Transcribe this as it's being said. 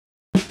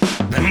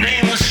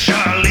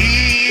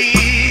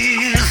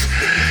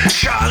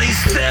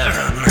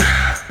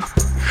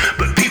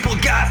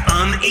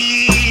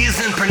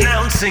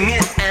sing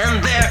it,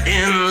 and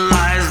therein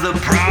lies the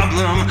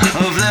problem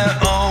of their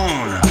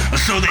own.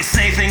 So they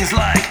say things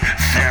like,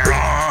 they're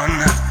on.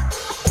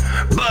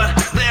 But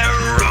they're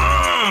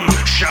wrong,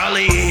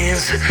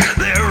 Charlize,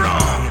 they're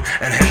wrong.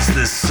 And hence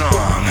this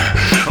song.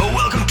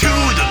 Welcome to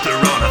the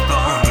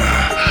Theronathon.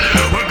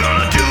 We're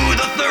gonna do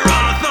the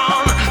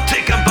Theronathon.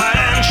 Take a bite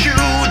and chew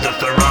the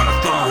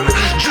Theronathon.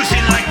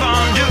 Juicy like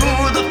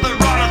fondue, the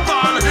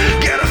Theronathon.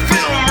 Get a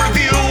film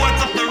review at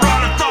the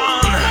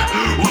Theronathon.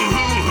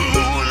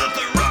 Woohoo, the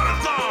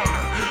Theronathon.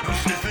 I'm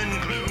sniffing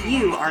glue.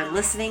 You are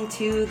listening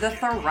to the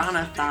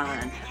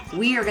Theronathon.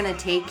 We are going to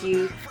take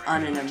you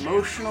on an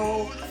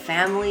emotional,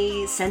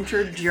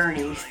 family-centered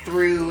journey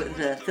through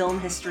the film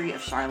history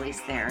of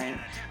Charlize Theron.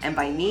 And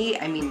by me,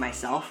 I mean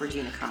myself,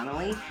 Regina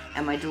Connolly,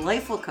 and my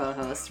delightful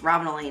co-hosts,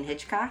 Robin Elaine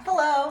Hitchcock.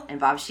 Hello. And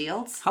Bob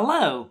Shields.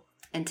 Hello.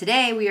 And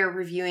today we are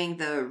reviewing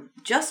the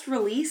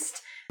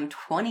just-released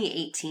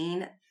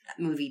 2018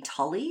 movie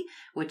Tully,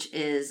 which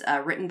is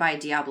written by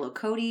Diablo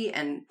Cody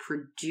and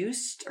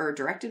produced or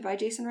directed by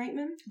Jason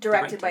Reitman.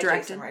 Directed by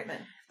Jason Reitman.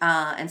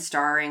 And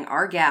starring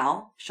our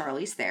gal,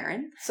 Charlize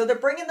Theron. So they're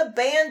bringing the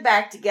band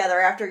back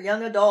together after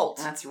Young Adult.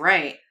 That's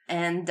right.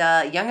 And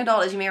Young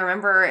Adult, as you may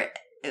remember,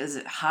 it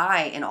was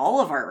high in all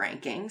of our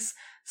rankings.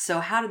 So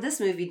how did this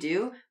movie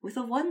do with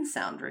a one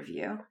sound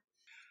review?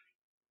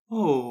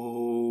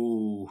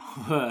 Oh.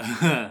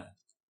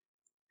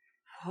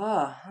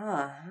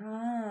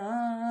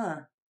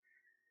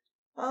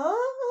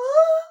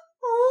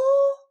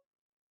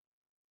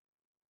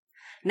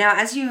 Now,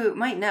 as you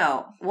might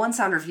know, one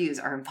sound reviews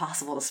are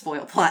impossible to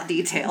spoil plot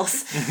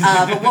details.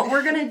 But what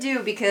we're going to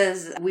do,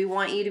 because we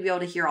want you to be able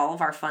to hear all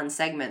of our fun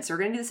segments, so we're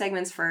going to do the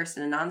segments first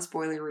in a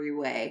non-spoilery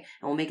way,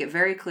 and we'll make it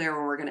very clear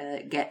when we're going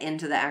to get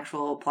into the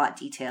actual plot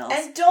details.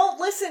 And don't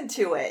listen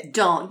to it.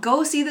 Don't.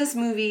 Go see this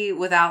movie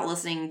without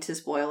listening to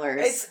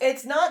spoilers.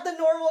 It's not the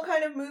normal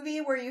kind of movie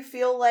where you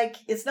feel like,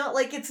 it's not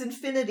like it's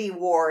Infinity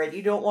War and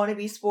you don't want to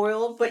be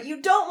spoiled, but you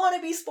don't want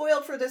to be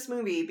spoiled for this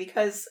movie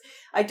because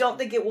I don't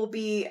think it will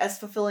be as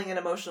fulfilling an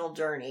emotional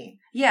journey.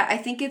 Yeah, I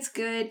think it's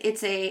good.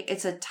 It's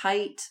a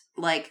tight,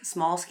 like,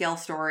 small scale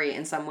story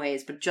in some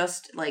ways, but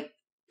just like,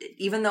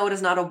 even though it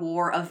is not a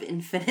war of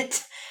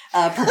infinite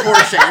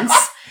proportions,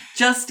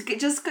 just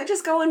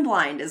go in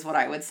blind is what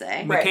I would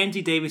say.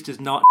 Mackenzie Davis does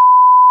not.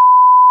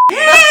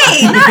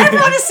 Hey, not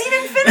everyone has seen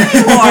Infinity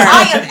War.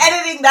 I am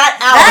editing that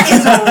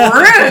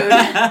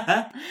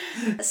That out.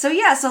 is rude. So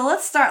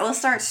let's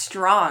start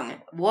strong.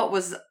 What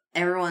was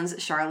everyone's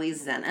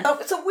Charlize Zenith?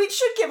 Oh, so we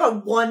should give a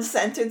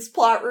one-sentence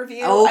plot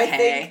review. Okay. I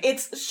think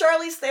it's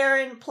Charlize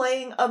Theron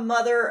playing a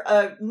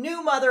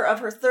new mother of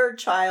her third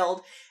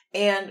child,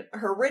 and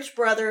her rich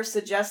brother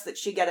suggests that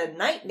she get a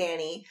night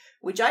nanny,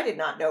 which I did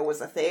not know was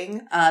a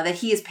thing. That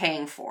he is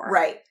paying for.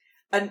 Right.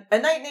 A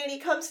night nanny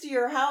comes to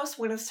your house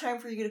when it's time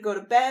for you to go to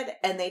bed,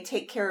 and they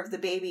take care of the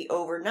baby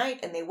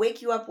overnight, and they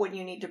wake you up when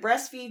you need to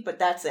breastfeed, but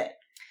that's it.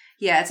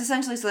 Yeah, it's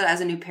essentially so that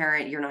as a new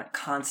parent, you're not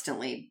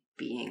constantly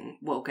being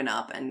woken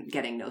up and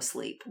getting no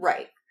sleep.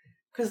 Right.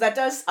 Because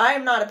I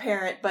am not a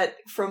parent, but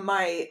from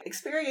my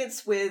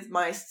experience with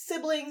my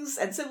siblings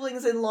and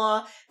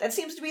siblings-in-law, that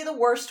seems to be the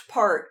worst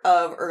part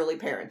of early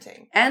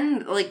parenting.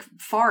 And, like,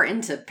 far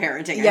into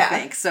parenting, Yeah. I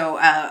think. So,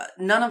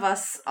 none of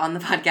us on the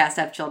podcast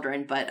have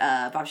children, but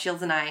Bob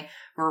Shields and I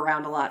were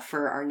around a lot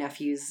for our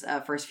nephew's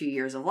first few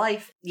years of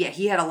life. Yeah,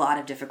 he had a lot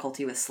of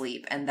difficulty with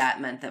sleep, and that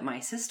meant that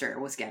my sister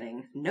was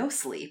getting no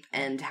sleep,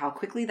 and how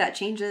quickly that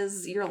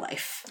changes your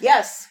life.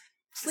 Yes.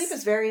 Sleep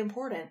is very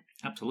important.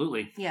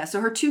 Absolutely. Yeah,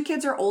 so her two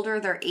kids are older.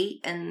 They're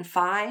 8 and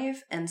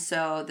 5, and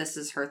so this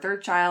is her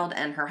third child,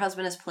 and her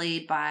husband is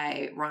played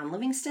by Ron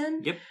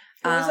Livingston. Yep.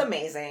 He was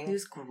amazing. He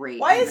was great.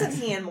 Why isn't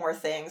he in more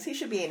things? He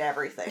should be in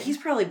everything. He's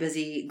probably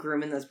busy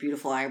grooming those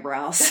beautiful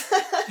eyebrows.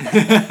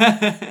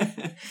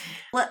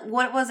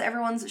 What was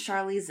everyone's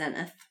Charlize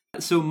Zenith?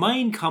 So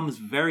mine comes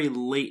very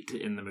late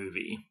in the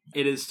movie.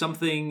 It is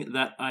something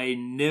that I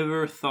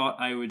never thought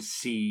I would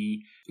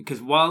see,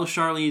 because while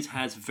Charlize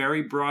has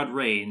very broad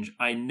range,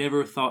 I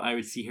never thought I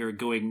would see her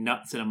going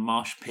nuts in a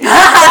mosh pit.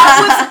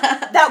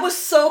 That was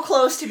so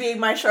close to being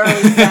my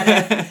Charlize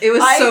Zenith. It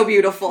was so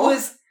beautiful.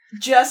 Was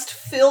just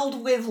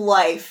filled with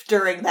life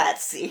during that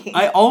scene.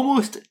 I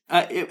almost,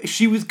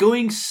 she was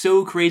going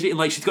so crazy, and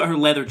like she's got her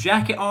leather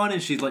jacket on,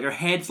 and she's like, her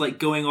head's like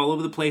going all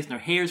over the place, and her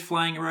hair's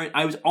flying around.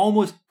 I was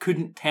almost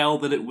couldn't tell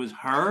that it was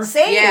her.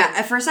 Same.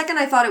 Yeah, for a second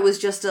I thought it was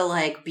just a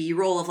like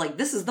B-roll of like,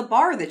 this is the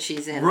bar that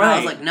she's in. Right. And I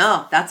was like,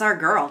 no, that's our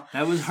girl.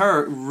 That was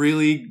her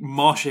really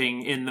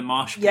moshing in the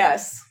mosh pit.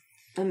 Yes.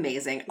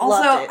 Amazing.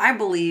 Loved Also, it. I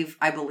believe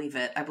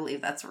it. I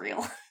believe that's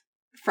real.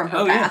 From her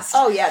Oh, yeah. past.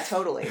 Oh, yeah,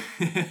 totally.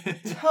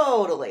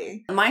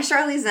 Totally. My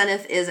Charlize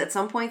Zenith is at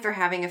some point they're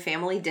having a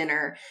family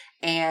dinner,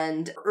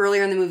 and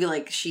earlier in the movie,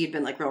 like, she had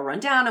been like real run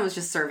down and was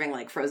just serving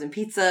like frozen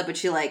pizza, but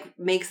she like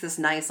makes this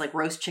nice like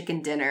roast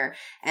chicken dinner,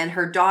 and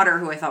her daughter,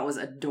 who I thought was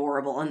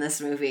adorable in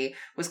this movie,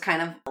 was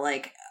kind of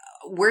like,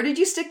 where did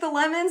you stick the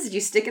lemons? Did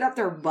you stick it up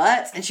their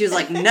butts? And she was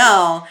like,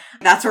 no,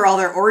 that's where all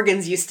their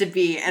organs used to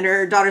be. And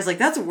her daughter's like,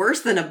 that's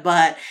worse than a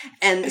butt.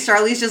 And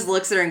Charlize just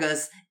looks at her and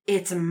goes,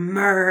 it's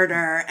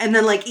murder, and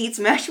then like eats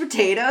mashed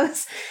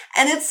potatoes,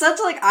 and it's such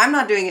like, I'm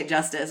not doing it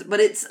justice, but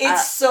it's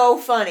so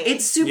funny.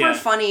 It's super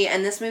funny,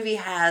 and this movie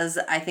has,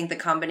 I think, the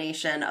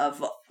combination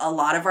of a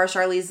lot of our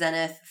Charlize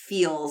Zenith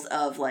feels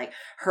of like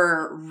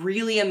her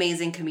really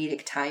amazing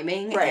comedic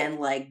timing and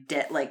like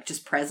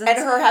just presence, and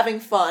her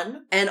having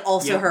fun, and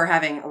also her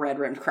having red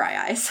rimmed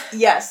cry eyes.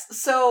 Yes.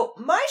 So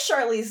my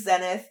Charlize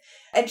Zenith,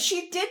 and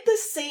she did the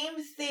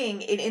same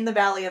thing in The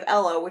Valley of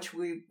Ella, which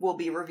we will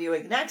be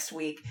reviewing next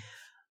week.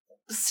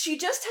 She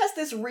just has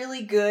this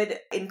really good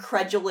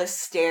incredulous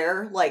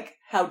stare, like,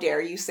 how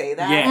dare you say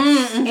that?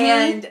 Yes. Mm-hmm.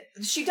 And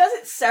she does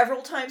it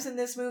several times in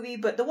this movie,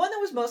 but the one that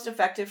was most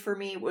effective for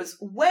me was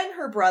when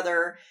her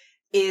brother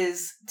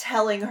is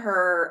telling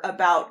her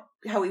about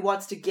how he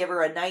wants to give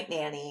her a night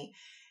nanny.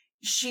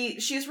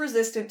 She's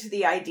resistant to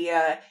the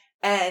idea,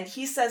 and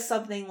he says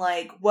something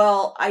like,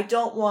 well, I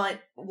don't want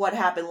what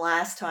happened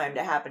last time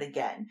to happen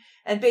again.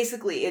 And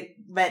basically it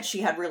meant she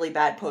had really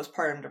bad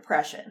postpartum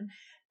depression.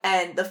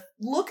 And the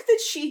look that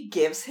she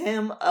gives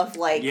him of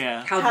like,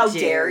 how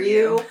dare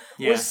you,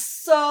 was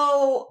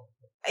so,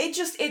 it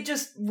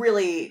just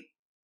really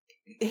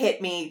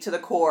hit me to the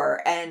core.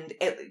 And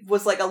it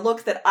was like a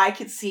look that I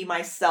could see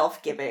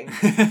myself giving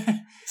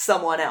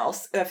someone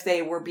else if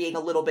they were being a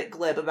little bit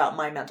glib about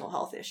my mental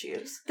health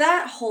issues.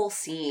 That whole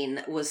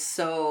scene was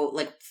so,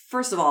 like,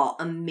 first of all,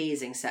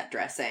 amazing set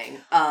dressing.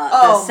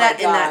 The set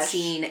in that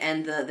scene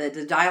and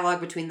the dialogue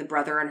between the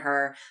brother and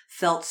her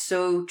felt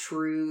so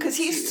true. Because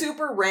he's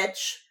super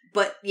rich.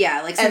 But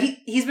yeah, like, so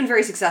he's been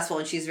very successful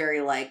and she's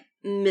very, like,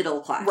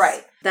 middle class.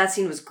 Right. That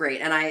scene was great.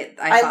 And I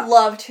thought,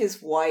 loved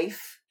his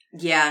wife.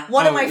 Yeah.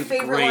 One of my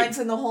favorite lines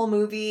in the whole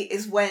movie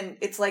is when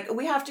it's like,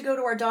 we have to go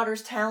to our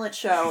daughter's talent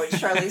show. And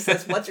Charlize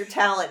says, what's your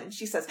talent? And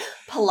she says,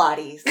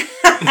 Pilates.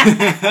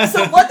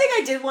 So one thing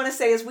I did want to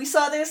say is we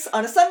saw this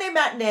on a Sunday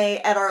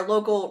matinee at our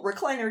local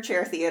recliner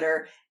chair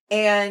theater.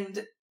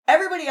 And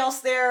everybody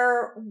else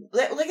there,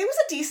 like, it was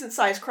a decent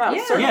sized crowd.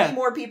 Yeah. Certainly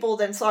more people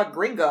than saw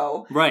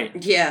Gringo.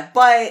 Right. Yeah.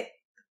 But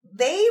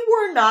they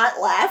were not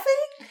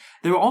laughing.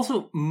 They were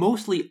also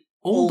mostly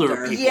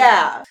older people.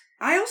 Yeah.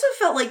 I also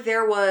felt like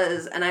there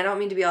was, and I don't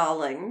mean to be all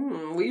like,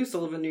 we used to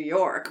live in New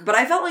York, but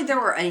I felt like there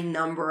were a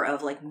number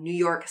of like New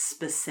York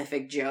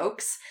specific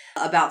jokes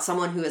about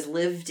someone who has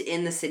lived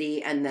in the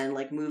city and then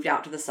like moved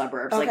out to the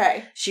suburbs. Okay.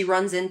 Like she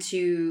runs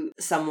into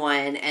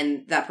someone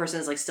and that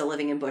person is like still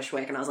living in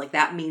Bushwick, and I was like,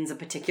 that means a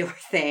particular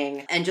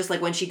thing. And just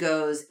like when she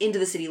goes into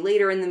the city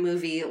later in the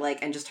movie,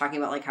 like, and just talking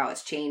about like how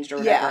it's changed or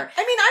whatever. Yeah.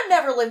 I mean,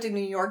 I've never lived in New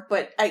York,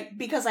 but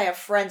because I have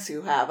friends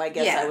who have, I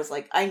guess I was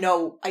like, I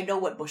know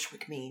what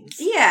Bushwick means.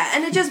 Yeah.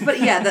 And it just, but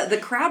yeah, the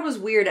crowd was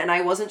weird, and I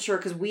wasn't sure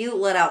because we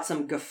let out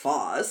some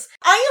guffaws.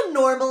 I am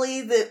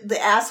normally the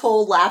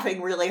asshole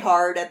laughing really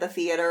hard at the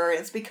theater.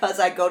 It's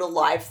because I go to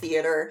live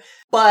theater,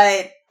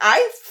 but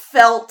I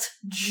felt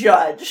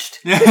judged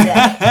today.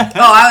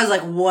 I was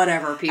like,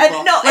 whatever, people.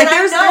 And no, like, and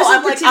there's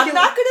I'm like, I'm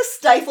not going to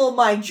stifle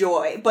my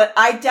joy, but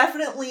I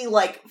definitely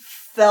like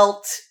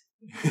felt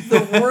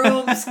the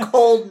room's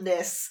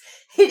coldness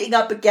hitting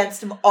up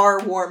against our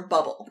warm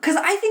bubble. Because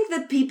I think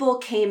that people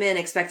came in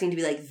expecting to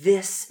be like,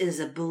 this is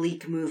a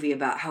bleak movie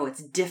about how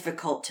it's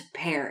difficult to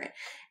parent.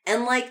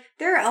 And, like,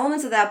 there are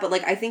elements of that, but,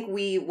 like, I think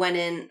we went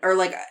in, or,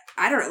 like,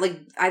 I don't know, like,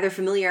 either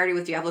familiarity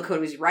with Diablo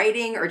Cody's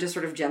writing, or just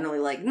sort of generally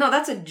like, no,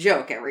 that's a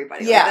joke,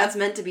 everybody. Yeah. Like, that's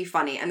meant to be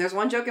funny. And there's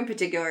one joke in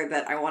particular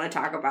that I want to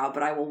talk about,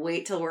 but I will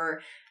wait till we're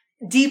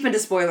deep into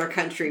spoiler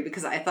country,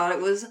 because I thought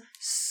it was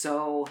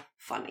so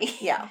funny.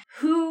 Yeah.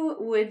 Who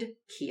would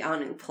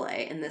Keanu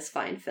play in this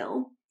fine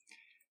film?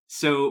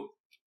 So,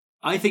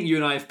 I think you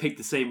and I have picked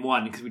the same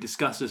one because we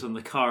discussed this on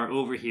the car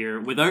over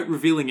here without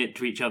revealing it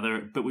to each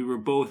other, but we were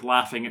both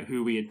laughing at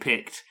who we had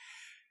picked.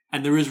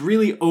 And there is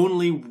really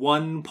only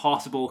one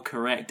possible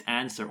correct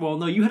answer. Well,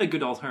 no, you had a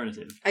good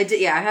alternative. I did,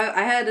 yeah.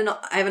 I have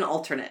an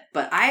alternate,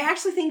 but I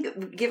actually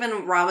think,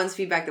 given Robin's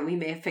feedback, that we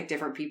may have picked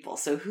different people.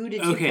 So who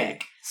did you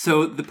pick?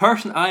 So the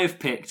person I have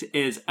picked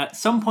is, at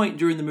some point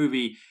during the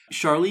movie,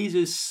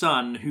 Charlize's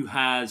son, who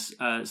has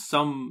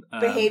some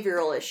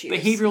behavioral issues.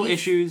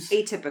 Issues.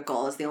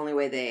 Atypical is the only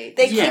way they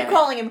keep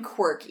calling him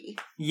quirky.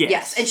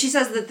 Yes. And she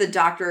says that the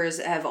doctors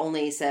have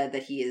only said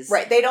that he is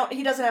right.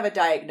 He doesn't have a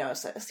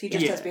diagnosis. He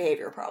just has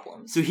behavior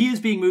problems. So he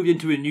is being moved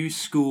into a new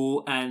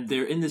school, and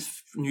they're in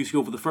this new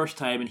school for the first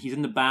time, and he's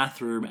in the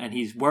bathroom, and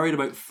he's worried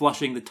about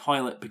flushing the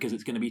toilet because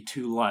it's going to be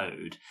too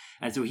loud.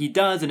 And so he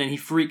does, and then he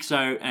freaks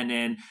out, and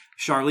then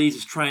Charlize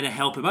is trying to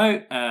help him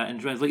out, and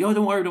Joanne's like, oh,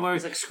 don't worry.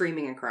 He's like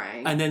screaming and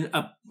crying. And then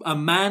a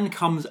man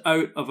comes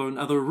out of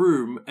another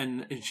room,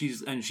 and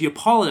she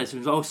apologizes.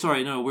 And says, oh,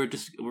 sorry, no,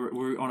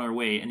 we're on our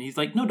way. And he's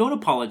like, no, don't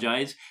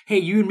apologize. Hey,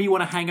 you and me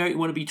want to hang out? You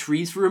want to be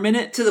trees for a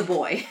minute? To the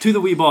boy. To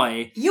the wee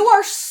boy. You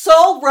are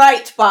so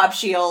right, Bob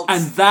Shields.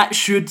 And that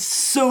should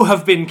so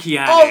have been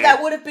Keanu. Oh,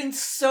 that would have been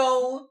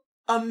so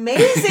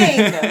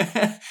amazing.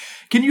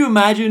 Can you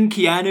imagine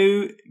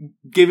Keanu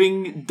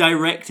giving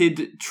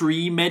directed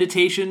tree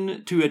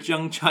meditation to a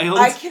young child?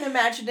 I can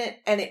imagine it,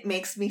 and it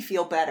makes me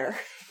feel better.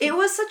 It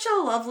was such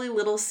a lovely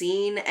little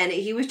scene, and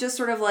he was just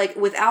sort of like,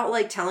 without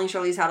like telling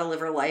Charlize how to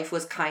live her life,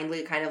 was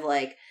kindly kind of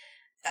like,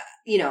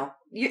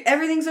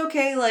 everything's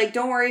okay, like,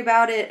 don't worry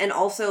about it. And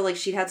also, like,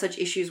 she'd had such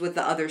issues with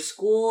the other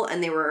school,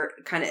 and they were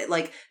kind of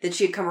like, that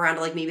she had come around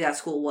to, like, maybe that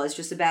school was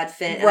just a bad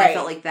fit. And I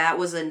felt like that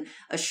was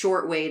a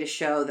short way to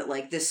show that,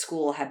 like, this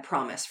school had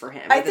promise for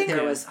him. I think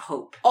there was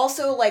hope.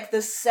 Also, like,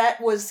 the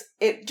set was,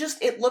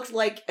 it looked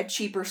like a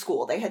cheaper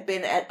school. They had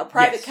been at a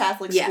private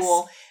Catholic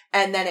school.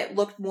 And then it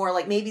looked more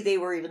like maybe they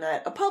were even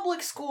at a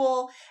public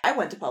school. I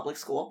went to public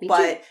school,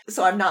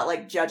 so I'm not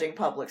like judging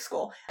public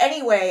school.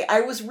 Anyway,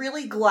 I was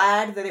really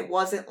glad that it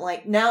wasn't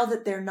like, now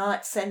that they're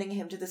not sending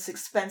him to this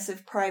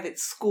expensive private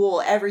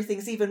school,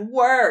 everything's even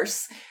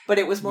worse. But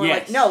it was more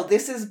like, no,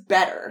 this is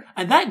better.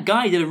 And that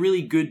guy did a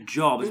really good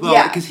job as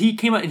well. Because he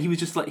came out and he was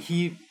just like,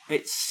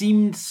 it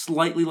seemed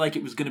slightly like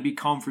it was going to be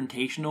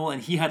confrontational.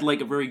 And he had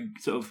like a very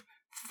sort of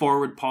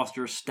forward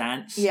posture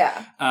stance.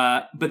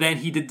 But then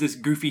he did this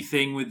goofy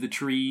thing with the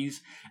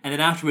trees, and then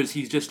afterwards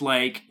he's just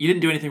like, you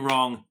didn't do anything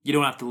wrong, you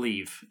don't have to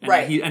leave.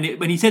 And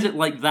when he says it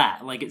like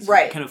that, like it's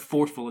kind of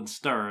forceful and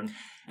stern.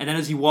 And then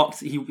as he walks,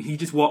 he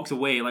just walks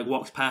away, like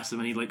walks past him,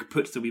 and he like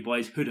puts the wee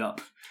boy's hood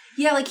up.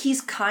 Yeah, like he's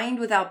kind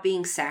without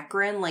being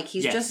saccharine. Like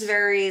he's just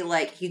very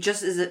like,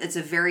 it's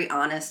a very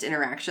honest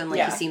interaction.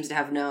 Like he seems to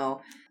have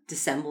no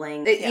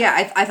dissembling.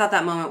 I thought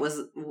that moment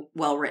was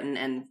well written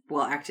and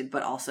well acted,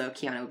 but also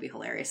Keanu would be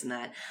hilarious in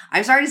that.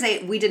 I'm sorry to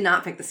say, we did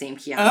not pick the same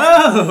Keanu.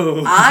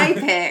 Oh! I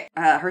picked,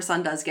 her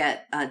son does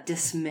get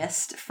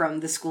dismissed from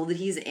the school that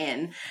he's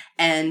in,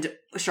 and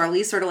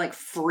Charlize sort of like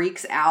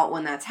freaks out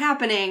when that's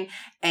happening,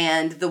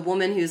 and the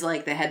woman who's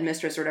like the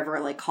headmistress or whatever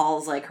like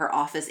calls like her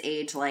office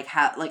aide to like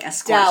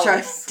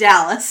escort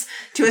Dallas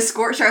to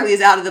escort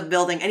Charlize out of the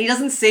building, and he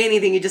doesn't say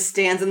anything. He just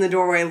stands in the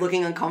doorway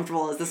looking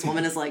uncomfortable as this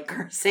woman is like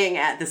cursing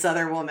at this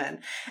other woman.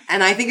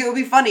 And I think it would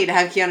be funny to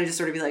have Keanu just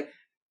sort of be like,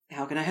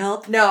 how can I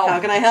help? No.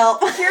 How can I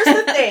help? Here's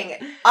the thing.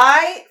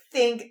 I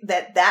think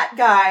that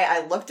guy,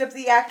 I looked up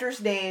the actor's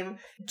name,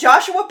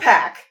 Joshua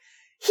Pack,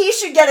 he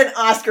should get an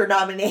Oscar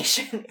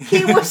nomination.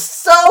 He was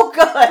so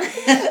good.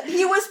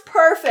 He was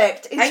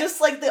perfect. It's just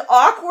like the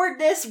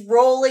awkwardness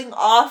rolling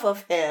off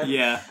of him.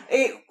 Yeah.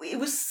 It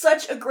was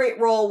such a great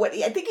role. I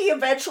think he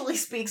eventually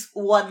speaks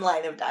one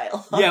line of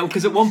dialogue. Yeah,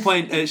 because at one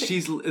point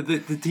she's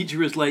the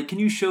teacher is like, can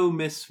you show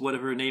Miss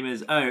whatever her name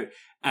is out?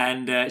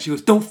 And she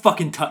goes, don't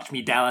fucking touch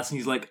me, Dallas. And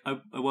he's like, I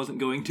wasn't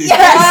going to.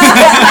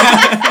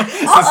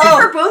 Yes! Also,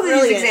 for both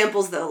of these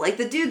examples, though, like,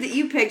 the dude that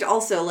you picked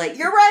also, like...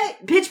 You're right.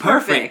 Pitch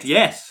perfect.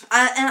 Yes.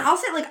 And I'll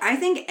say, like, I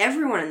think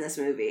everyone in this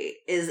movie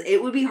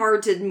it would be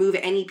hard to move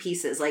any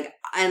pieces. Like,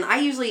 and I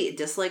usually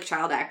dislike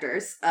child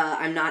actors.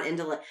 I'm not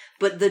into,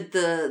 but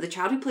the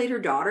child who played her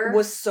daughter...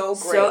 was so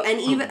great.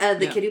 And even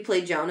the kid who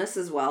played Jonas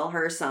as well,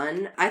 her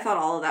son, I thought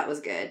all of that was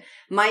good.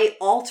 My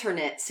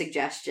alternate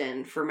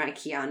suggestion for my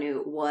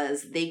Keanu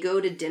was they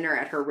go to dinner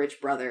at her rich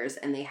brother's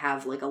and they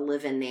have like a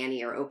live-in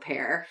nanny or au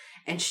pair,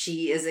 and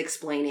she is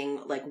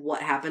explaining like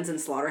what happens in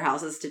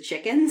slaughterhouses to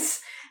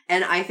chickens.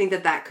 And I think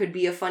that could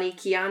be a funny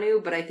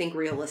Keanu, but I think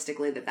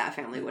realistically that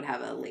family would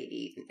have a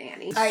lady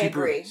nanny. I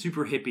agree.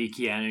 Super hippie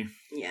Keanu.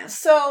 Yeah.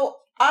 So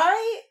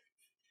I'm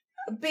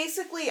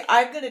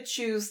going to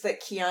choose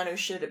that Keanu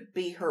should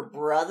be her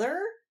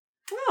brother.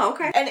 Oh,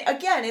 okay. And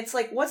again, it's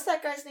like, what's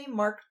that guy's name?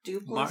 Mark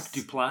Duplass? Mark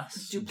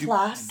Duplass?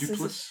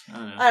 Duplass?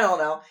 I don't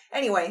know.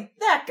 Anyway,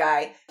 that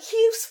guy,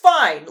 he's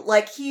fine.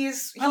 Like,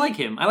 I like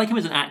him. I like him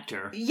as an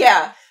actor.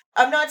 Yeah.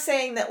 I'm not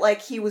saying that,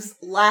 like, he was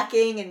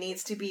lacking and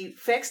needs to be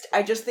fixed.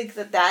 I just think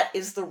that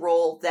is the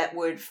role that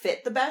would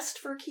fit the best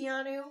for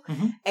Keanu.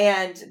 Mm-hmm.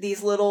 And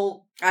these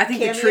little I think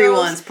cameos, the tree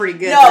one's pretty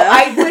good, No, though.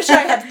 I wish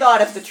I had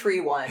thought of the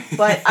tree one.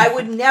 But I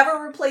would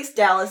never replace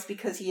Dallas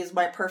because he is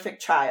my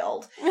perfect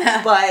child.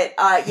 But,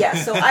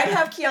 so I'd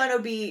have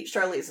Keanu be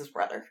Charlize's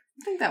brother.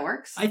 I think that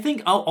works. I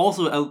think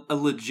also a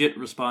legit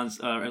response,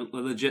 a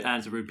legit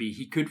answer would be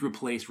he could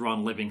replace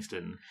Ron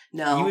Livingston.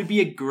 No. He would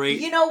be a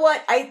great... You know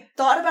what? I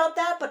thought about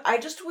that, but I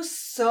just was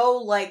so,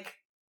 like...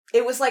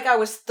 It was like I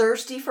was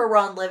thirsty for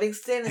Ron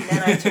Livingston, and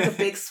then I took a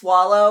big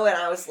swallow, and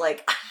I was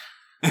like...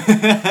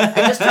 I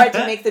just tried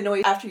to make the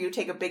noise after you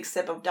take a big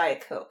sip of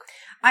Diet Coke.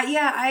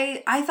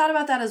 I thought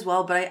about that as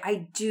well, but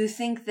I do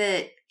think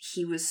that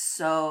he was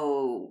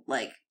so,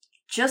 like...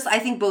 I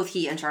think both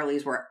he and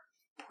Charlize were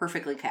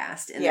perfectly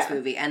cast in this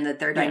movie, and that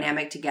they're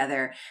dynamic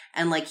together,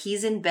 and like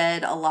he's in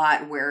bed a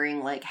lot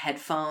wearing like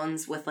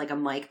headphones with like a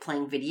mic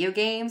playing video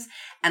games,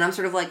 and I'm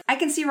sort of like, I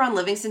can see Ron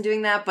Livingston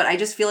doing that, but I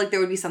just feel like there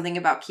would be something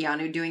about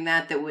Keanu doing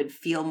that would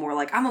feel more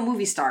like I'm a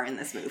movie star in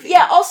this movie.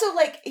 Yeah, also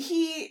like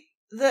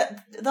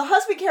the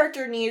husband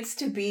character needs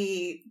to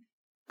be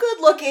good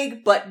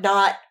looking but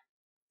not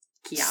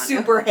Keanu.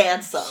 Super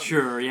handsome.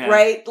 Sure, yeah.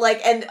 Right? Like,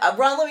 and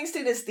Ron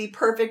Livingston is the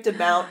perfect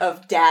amount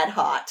of dad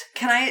hot.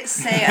 Can I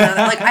say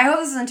another, like, I hope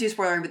this isn't too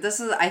spoilery, but this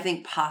is, I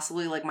think,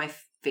 possibly, like,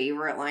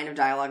 favorite line of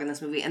dialogue in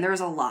this movie, and there's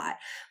a lot.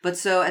 But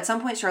so at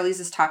some point, Charlize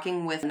is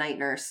talking with Night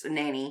Nurse,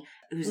 Nanny.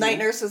 Night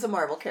Nurse is a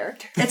Marvel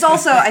character. It's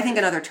also, I think,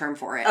 another term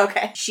for it.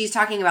 Okay. She's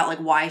talking about, like,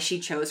 why she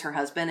chose her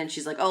husband, and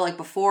she's like, oh, like,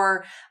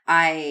 before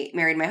I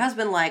married my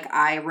husband, like,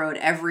 I rode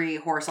every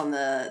horse on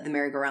the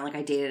merry-go-round, like,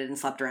 I dated and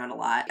slept around a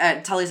lot.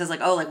 Tully says,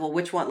 like, oh, like, well,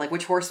 which one, like,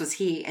 which horse was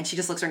he? And she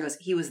just looks at her and goes,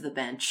 he was the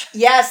bench.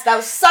 Yes, that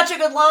was such a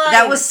good line!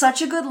 That was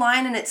such a good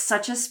line, and it's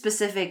such a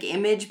specific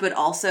image, but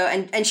also,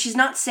 and she's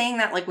not saying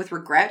that, like, with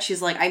regret.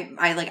 She's like,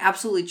 I like,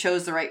 absolutely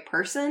chose the right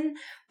person,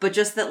 but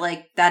just that,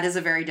 like, that is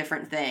a very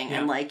different thing. Yeah.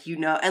 And, like, you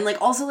know, and,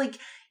 like, also, like,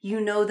 you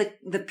know,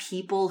 the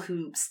people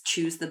who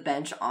choose the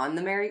bench on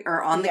the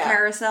the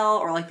carousel,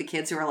 or like the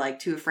kids who are like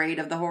too afraid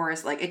of the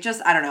horse. Like, it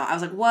just, I don't know. I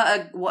was like,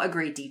 what a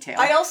great detail.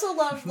 I also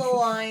love the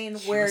line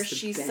where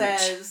she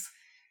says,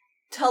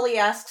 Tully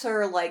asks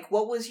her, like,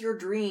 what was your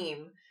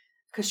dream?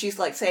 Because she's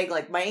like saying,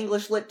 like, my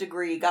English lit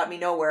degree got me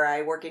nowhere.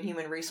 I work in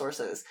human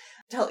resources.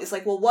 Tully's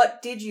like, well,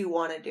 what did you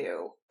want to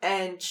do?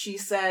 And she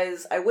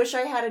says, I wish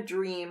I had a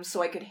dream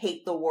so I could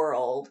hate the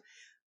world,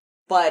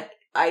 but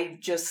I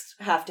just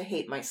have to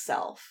hate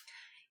myself.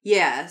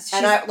 Yeah.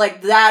 And I,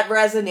 like, that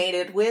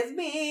resonated with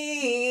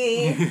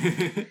me.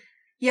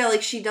 Yeah,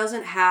 like, she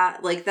doesn't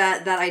have, like,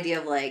 that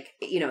idea of, like,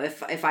 you know,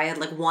 if I had,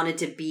 like, wanted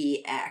to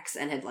be X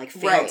and had, like,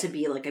 failed to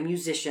be, like, a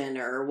musician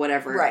or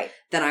whatever,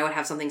 then I would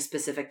have something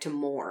specific to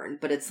mourn.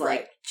 But it's,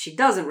 like, she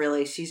doesn't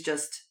really. She's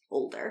just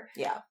older.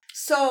 Yeah.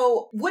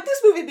 So, would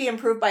this movie be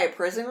improved by a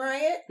prison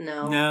riot?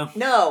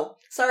 No.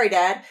 Sorry,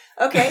 Dad.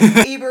 Okay,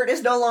 Ebert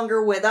is no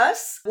longer with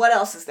us. What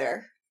else is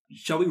there?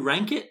 Shall we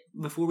rank it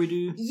before we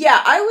do?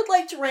 Yeah, I would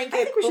like to rank it.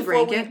 I think we should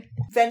rank it.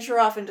 Venture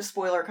off into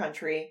spoiler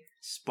country.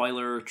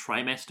 Spoiler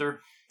trimester.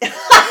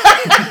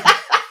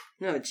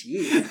 Oh,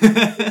 jeez.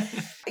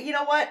 You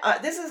know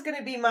what? This is going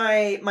to be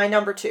my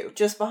number 2,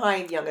 just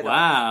behind Young Adult.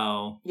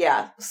 Wow.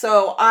 Yeah.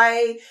 So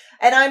I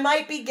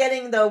might be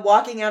getting the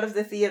walking out of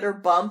the theater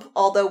bump,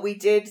 although we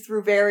did,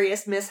 through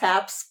various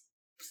mishaps,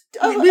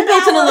 we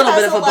built in a little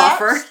bit of a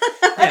buffer.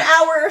 An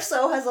hour or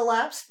so has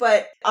elapsed,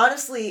 but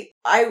honestly,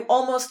 I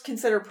almost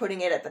consider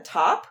putting it at the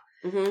top.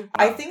 Mm-hmm.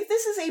 I think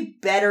this is a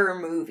better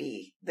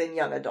movie than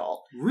Young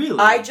Adult. Really?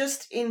 I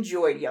just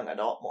enjoyed Young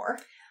Adult more.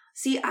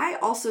 See, I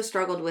also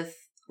struggled with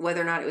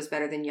whether or not it was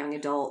better than Young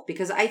Adult,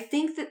 because I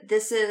think that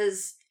this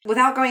is,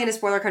 without going into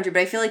spoiler country,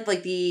 but I feel like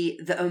the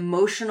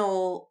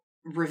emotional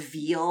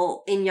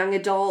reveal in Young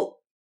Adult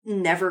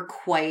never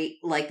quite,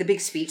 like, the big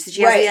speech that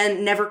she has at the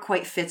end never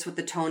quite fits with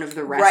the tone of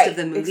the rest of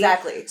the movie.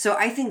 Exactly. So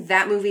I think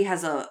that movie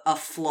has a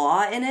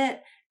flaw in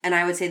it, and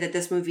I would say that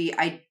this movie,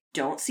 I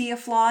don't see a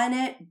flaw in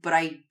it, but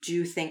I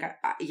do think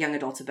Young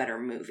Adult's a better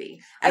movie.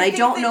 And I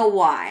don't know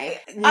why.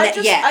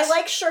 I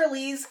like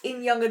Charlize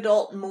in Young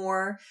Adult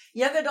more.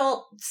 Young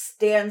Adult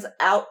stands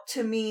out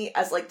to me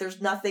as, like, there's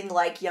nothing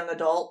like Young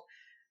Adult,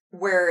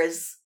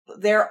 whereas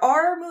there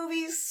are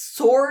movies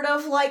sort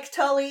of like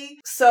Tully.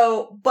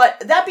 So, but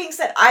that being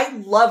said, I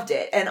loved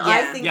it, and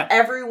I think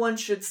everyone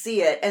should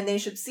see it, and they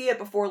should see it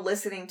before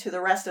listening to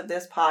the rest of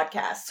this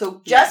podcast.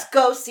 So just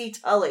go see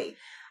Tully.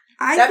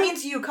 That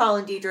means you,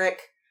 Colin Diedrich.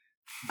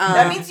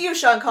 That means you,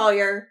 Sean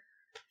Collier.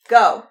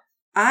 Go.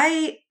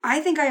 I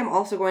think I am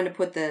also going to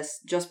put this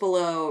just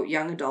below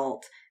Young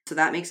Adult. So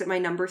that makes it my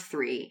number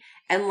 3.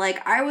 And,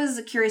 like, I was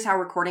curious how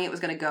recording it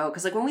was going to go.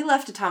 Because, like, when we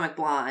left Atomic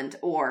Blonde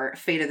or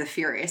Fate of the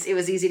Furious, it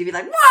was easy to be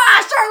like, wow,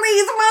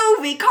 Charlize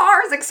movie!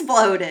 Cars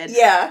exploded!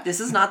 Yeah. This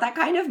is not that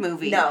kind of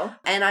movie. No.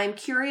 And I'm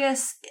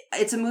curious.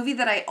 It's a movie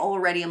that I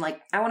already am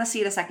like, I want to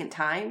see it a second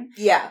time.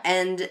 Yeah.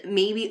 And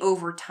maybe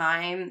over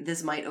time,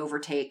 this might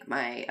overtake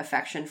my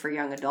affection for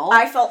Young Adult.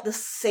 I felt the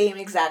same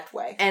exact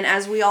way. And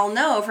as we all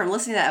know from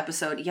listening to that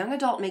episode, Young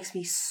Adult makes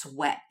me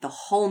sweat the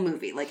whole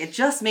movie. Like, it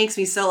just makes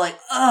me so like,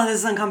 oh, this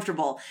is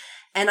uncomfortable.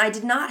 And I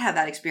did not have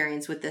that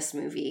experience with this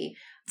movie.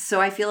 So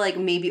I feel like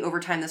maybe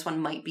over time this one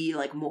might be,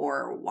 like,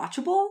 more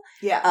watchable.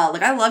 Yeah.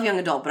 Like, I love Young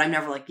Adult, but I'm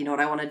never like, you know what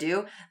I want to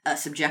do?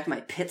 Subject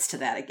my pits to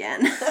that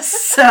again.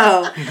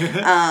 So,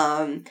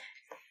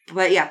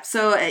 but yeah,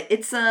 so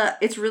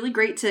it's really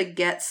great to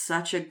get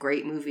such a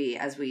great movie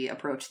as we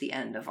approach the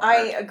end of our I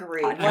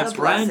agree. podcast. What a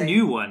brand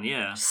new one,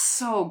 yeah.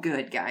 So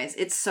good, guys.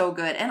 It's so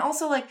good. And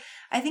also, like,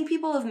 I think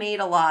people have made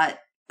a lot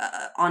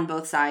on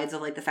both sides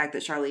of, like, the fact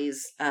that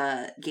Charlize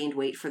gained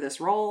weight for this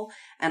role.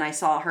 And I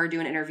saw her do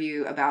an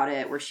interview about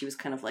it where she was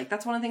kind of like,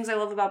 that's one of the things I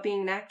love about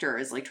being an actor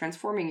is, like,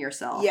 transforming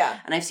yourself. Yeah.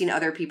 And I've seen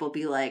other people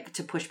be like,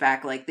 to push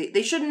back, like,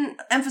 they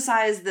shouldn't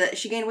emphasize that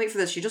she gained weight for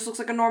this. She just looks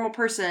like a normal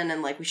person.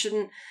 And, like, we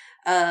shouldn't,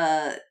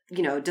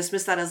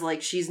 dismiss that as,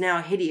 like, she's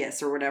now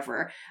hideous or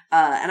whatever.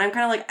 And I'm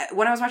kind of like,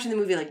 when I was watching the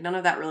movie, like, none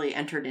of that really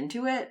entered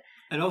into it.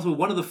 And also,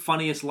 one of the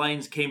funniest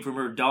lines came from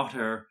her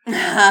daughter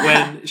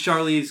when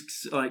Charlize,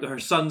 like, her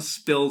son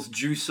spills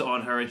juice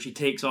on her and she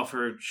takes off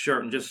her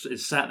shirt and just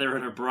is sat there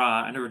in her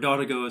bra, and her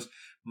daughter goes,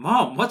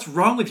 Mom, what's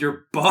wrong with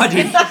your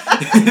body?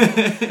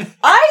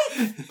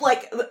 I,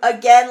 like,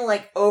 again,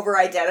 like,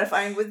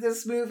 over-identifying with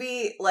this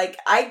movie. Like,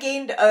 I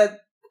gained a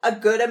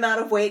good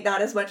amount of weight,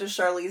 not as much as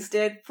Charlize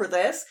did for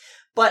this,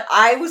 but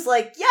I was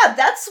like, yeah,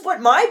 that's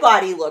what my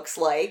body looks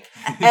like.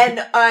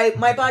 And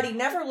my body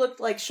never looked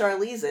like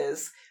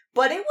Charlize's,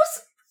 but it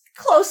was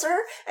closer.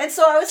 And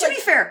so I was To like,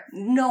 be fair,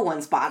 no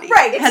one's body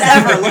Right, has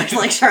exactly. ever looked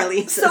like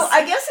Charlize's. so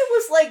I guess it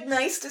was like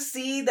nice to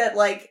see that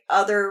like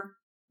other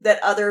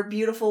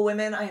beautiful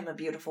women, I am a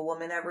beautiful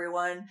woman,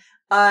 everyone,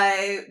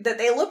 that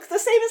they look the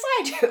same as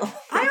I do.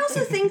 I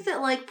also think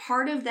that, like,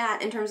 part of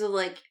that in terms of,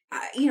 like,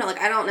 you know,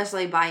 like, I don't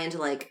necessarily buy into,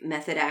 like,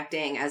 method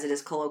acting as it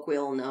is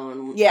colloquial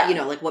known. Yeah. You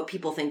know, like, what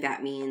people think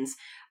that means.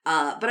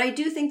 But I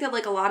do think that,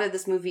 like, a lot of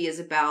this movie is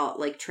about,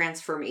 like,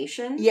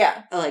 transformation.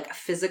 Yeah. Like,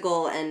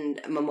 physical and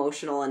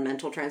emotional and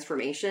mental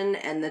transformation.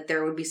 And that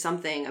there would be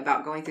something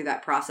about going through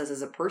that process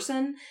as a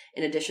person,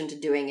 in addition to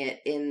doing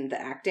it in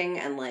the acting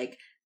and, like,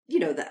 you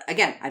know, that,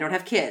 again, I don't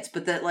have kids,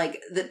 but that,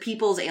 like, that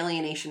people's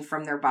alienation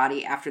from their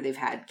body after they've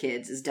had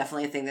kids is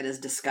definitely a thing that is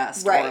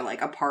discussed Right. or,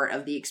 like, a part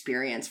of the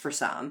experience for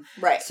some.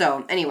 Right.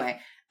 So, anyway.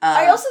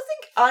 I also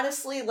think,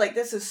 honestly, like,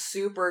 this is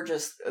super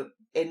just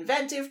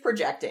inventive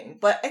projecting,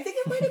 but I think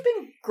it might have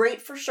been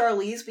great for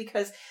Charlize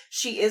because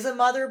she is a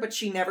mother, but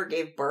she never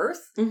gave birth.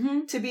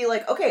 Mm-hmm. To be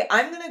like, okay,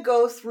 I'm going to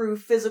go through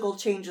physical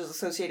changes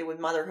associated with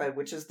motherhood,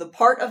 which is the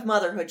part of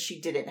motherhood she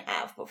didn't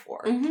have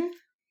before. Mm-hmm.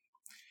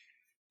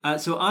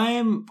 So I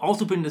am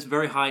also putting this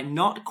very high,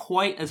 not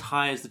quite as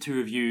high as the two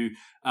of you.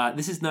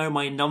 This is now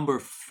my number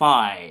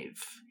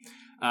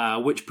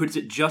 5, which puts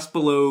it just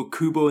below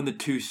Kubo and the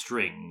Two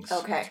Strings.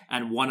 Okay,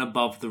 And one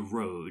above The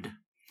Road.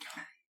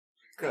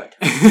 good.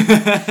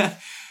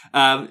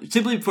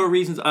 Simply for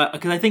reasons,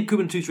 because I think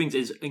Kubo and the Two Strings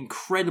is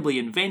incredibly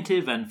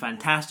inventive and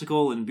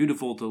fantastical and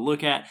beautiful to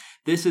look at.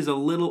 This is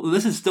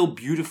still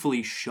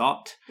beautifully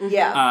shot.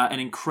 Yeah. And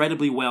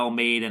incredibly well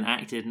made and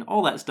acted and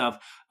all that stuff.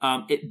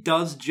 It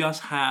does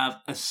just have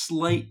a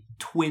slight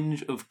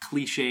twinge of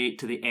cliche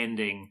to the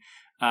ending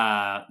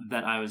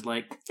that I was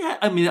like, yeah,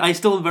 I mean, I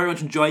still very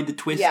much enjoyed the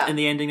twist Yeah. and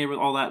the ending and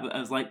all that, but I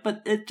was like,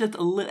 but it just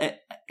it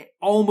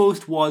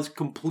almost was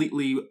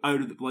completely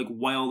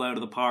wild out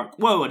of the park.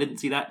 Whoa, I didn't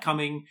see that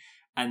coming.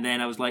 And then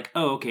I was like,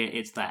 oh, okay,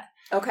 it's that.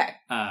 Okay.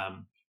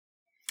 Um,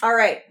 All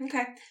right.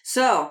 Okay.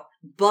 So,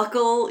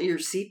 buckle your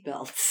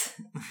seatbelts.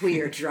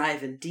 We are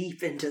driving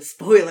deep into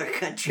spoiler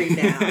country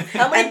now.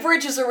 How many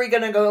bridges are we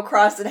going to go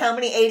across, and how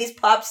many 80s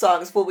pop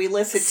songs will we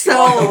listen to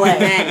So on the way?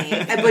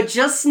 many. But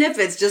just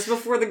snippets, just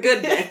before the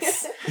good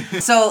bits.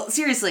 So,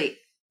 seriously,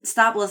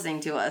 stop listening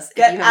to us. If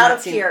Get you have out not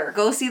of seen here. it.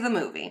 Go see the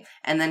movie,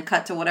 and then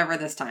cut to whatever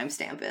this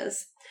timestamp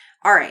is.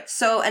 All right,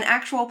 so an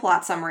actual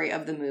plot summary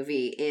of the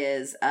movie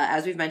is,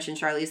 as we've mentioned,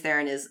 Charlize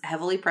Theron is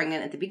heavily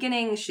pregnant at the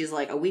beginning. She's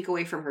like a week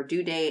away from her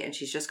due date, and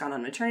she's just gone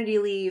on maternity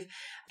leave.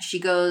 She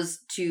goes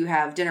to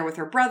have dinner with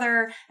her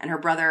brother and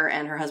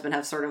her husband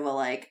have sort of a,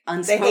 like,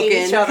 unspoken,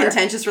 each other.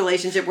 contentious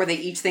relationship where they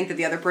each think that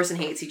the other person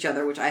hates each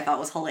other, which I thought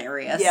was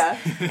hilarious. Yeah.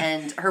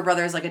 And her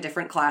brother is, like, a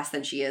different class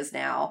than she is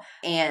now.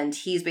 And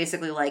he's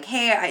basically like,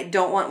 hey, I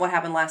don't want what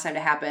happened last time to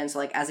happen, so,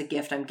 like, as a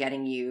gift, I'm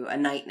getting you a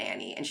night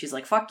nanny. And she's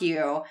like, fuck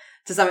you.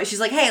 To somebody, she's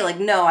like, hey, like,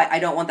 no, I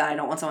don't want that. I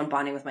don't want someone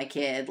bonding with my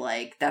kid.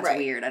 Like, that's Right.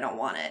 weird. I don't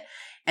want it.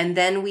 And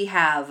then we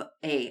have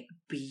a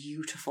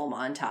beautiful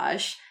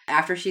montage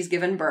after she's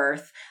given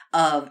birth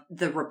of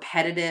the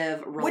repetitive,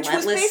 Which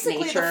relentless was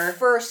basically nature. the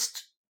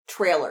first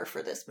trailer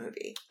for this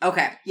movie.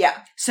 Okay. Yeah.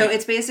 So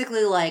it's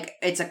basically like,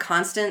 it's a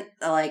constant,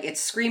 like,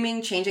 it's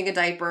screaming, changing a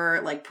diaper,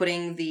 like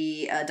putting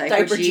the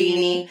diaper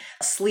genie,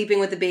 sleeping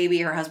with the baby,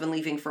 her husband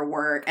leaving for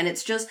work. And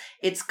it's just,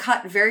 it's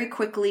cut very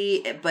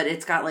quickly, but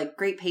it's got, like,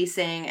 great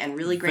pacing and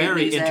really great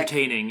very music.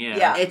 entertaining, yeah.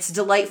 Yeah. It's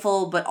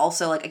delightful, but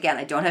also, like, again,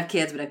 I don't have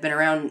kids, but I've been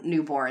around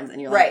newborns,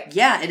 and you're Right. like,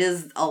 yeah, it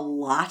is a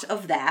lot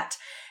of that.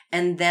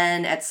 And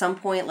then at some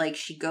point, like,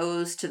 she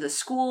goes to the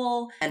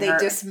school, and They her,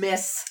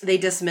 dismiss they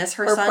dismiss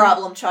her her son,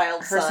 problem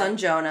child her son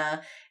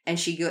Jonah, and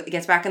she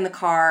gets back in the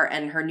car,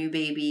 and her new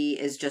baby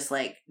is just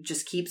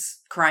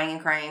keeps crying and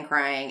crying and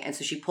crying, and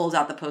so she pulls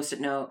out the Post-it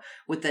note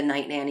with the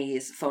night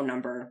nanny's phone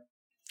number.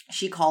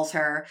 She calls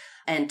her,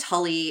 and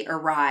Tully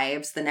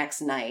arrives the next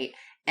night,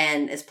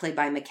 and is played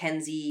by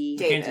Mackenzie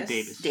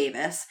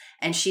Davis.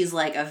 And she's,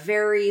 like, a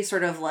very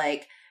sort of,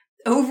 like,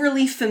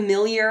 overly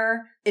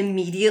familiar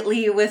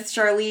immediately with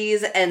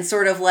Charlize, and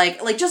sort of like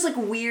just like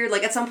weird,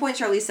 like at some point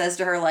Charlize says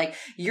to her, like,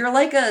 you're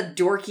like a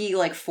dorky,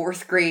 like,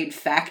 4th grade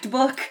fact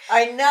book.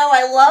 I know,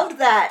 I loved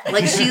that.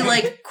 Like, she,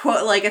 like,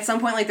 quote, like, at some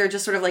point, like, they're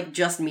just sort of, like,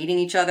 just meeting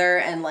each other,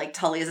 and, like,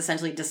 Tully is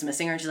essentially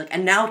dismissing her, and she's like,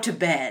 and now to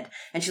bed.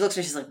 And she looks at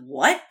her, she's like,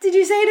 what did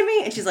you say to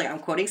me? And she's like, I'm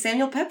quoting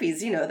Samuel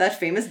Pepys, you know, that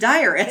famous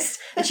diarist.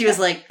 And she was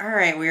like, all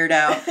right,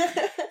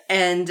 weirdo.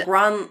 And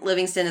Ron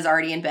Livingston is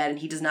already in bed, and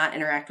he does not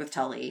interact with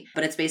Tully,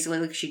 but it's basically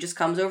like she just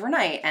comes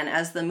overnight. And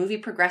as the movie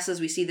progresses,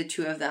 we see the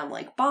two of them,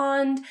 like,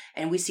 bond,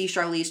 and we see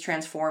Charlize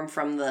transform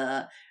from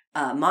the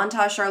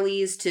montage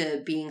Charlize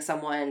to being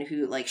someone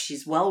who, like,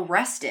 she's well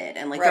rested,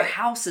 and, like, their Right.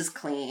 house is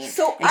clean,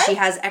 So and she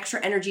has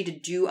extra energy to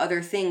do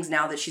other things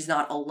now that she's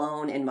not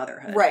alone in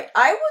motherhood. Right.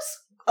 I was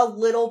a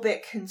little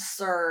bit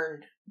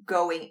concerned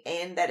going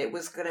in that it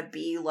was going to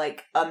be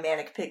like a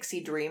Manic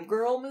Pixie Dream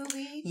Girl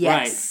movie.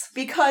 Yes.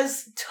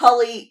 Because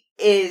Tully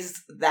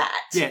is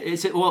that. Yeah,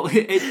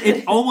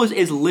 it almost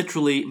is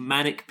literally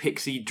Manic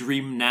Pixie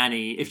Dream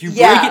Nanny. If you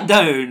Yeah. break it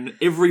down,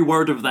 every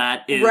word of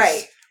that is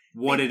Right.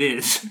 what it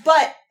is.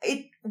 But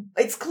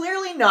it's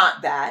clearly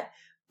not that.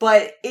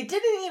 But it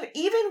didn't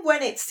even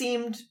when it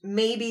seemed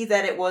maybe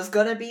that it was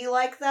gonna be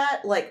like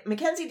that, like,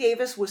 Mackenzie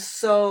Davis was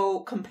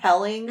so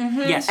compelling.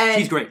 Mhm. Yes, And,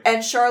 she's great. And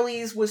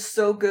Charlize was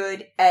so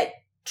good at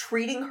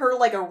treating her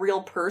like a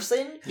real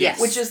person.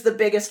 Yes. Which is the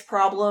biggest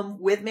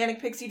problem with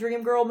Manic Pixie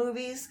Dream Girl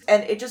movies.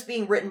 And it just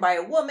being written by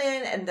a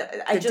woman, and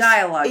The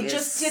dialogue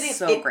is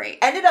so great.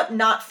 Ended up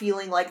not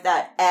feeling like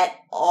that at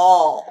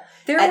all.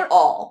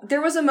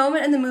 There was a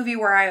moment in the movie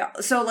where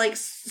so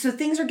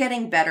things are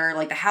getting better.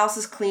 Like, the house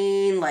is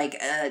clean.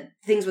 Like,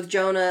 things with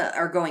Jonah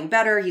are going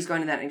better. He's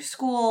going to that new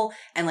school.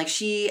 And, like,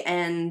 she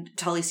and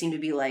Tully seem to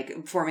be,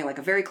 like, forming, like,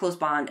 a very close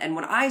bond. And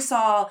when I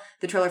saw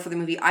the trailer for the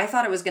movie, I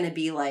thought it was going to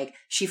be, like,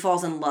 she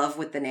falls in love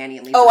with the nanny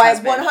and leaves her I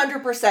husband.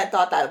 100%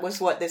 thought that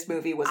was what this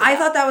movie was about. I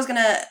thought that was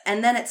gonna,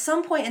 and then at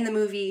some point in the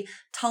movie,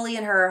 Tully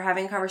and her are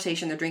having a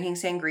conversation, they're drinking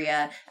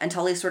sangria, and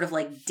Tully's sort of,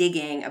 like,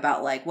 digging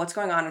about, like, what's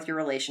going on with your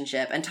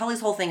relationship, and Tully's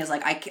whole thing is,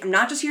 like, I'm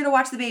not just here to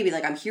watch the baby,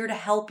 like, I'm here to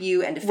help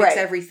you and to fix Right.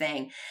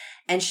 everything.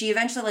 And she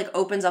eventually, like,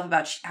 opens up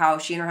about how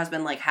she and her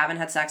husband, like, haven't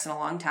had sex in a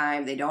long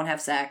time, they don't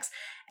have sex,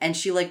 and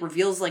she, like,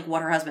 reveals, like,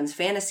 what her husband's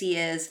fantasy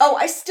is. Oh,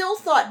 I still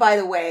thought, by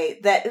the way,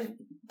 that...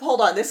 Hold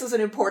on, this is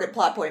an important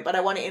plot point, but I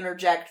want to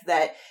interject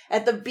that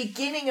at the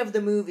beginning of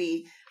the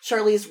movie,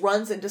 Charlize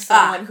runs into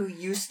someone who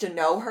used to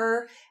know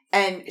her,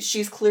 and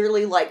she's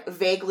clearly, like,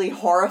 vaguely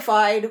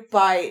horrified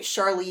by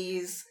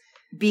Charlize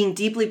Being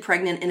deeply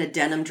pregnant in a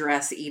denim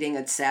dress, eating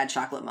a sad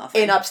chocolate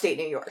muffin. in upstate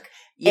New York.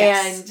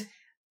 Yes. And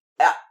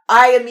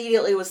I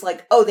immediately was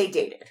like, oh, they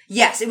dated.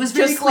 Yes, it was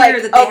very Just clear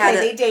like, that they okay, had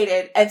they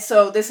dated, and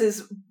so this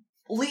is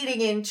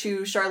leading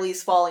into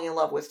Charlize falling in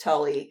love with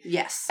Tully,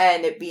 Yes.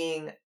 and it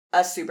being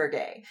a super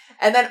gay.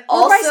 And then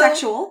Or also...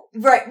 bisexual.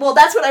 Right, well,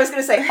 that's what I was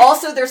going to say.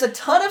 Also, there's a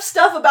ton of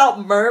stuff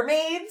about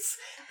mermaids,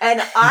 and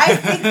I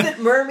think that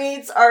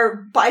mermaids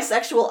are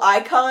bisexual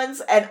icons,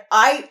 and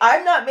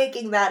I'm not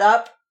making that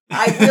up.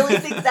 I really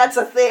think that's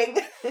a thing.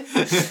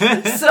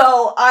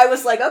 So I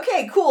was like,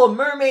 okay, cool,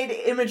 mermaid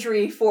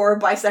imagery for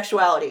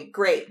bisexuality.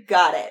 Great,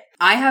 got it.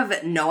 I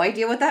have no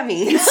idea what that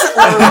means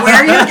or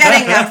where you're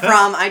getting that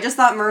from. I just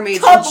thought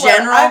mermaids Tumblr. in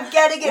general I'm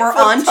getting it were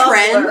from on Tumblr.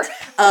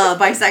 trend,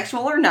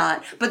 bisexual or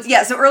not. But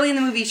yeah, so early in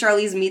the movie,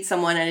 Charlize meets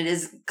someone and it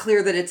is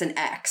clear that it's an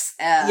ex.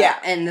 Yeah.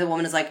 And the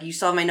woman is like, you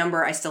still have my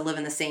number. I still live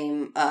in the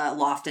same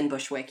loft in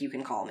Bushwick. You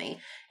can call me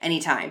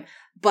anytime.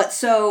 But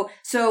so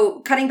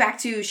cutting back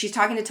to, she's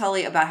talking to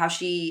Tully about how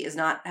she is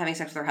not having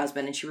sex with her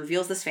husband, and she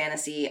reveals this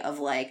fantasy of,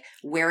 like,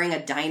 wearing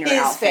a diner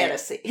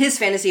outfit. His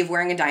fantasy of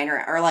wearing a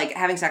diner, or, like,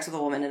 having sex with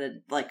a woman in a,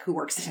 like, who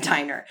works in a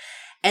diner.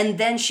 And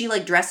then she,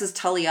 like, dresses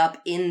Tully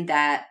up in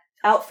that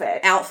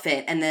outfit,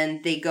 and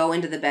then they go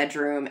into the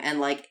bedroom, and,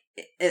 like,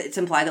 it's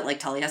implied that, like,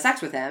 Tully has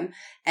sex with him,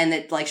 and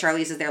that, like,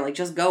 Charlize is there, like,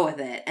 just go with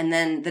it. And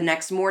then the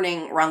next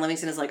morning, Ron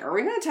Livingston is like, are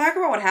we going to talk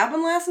about what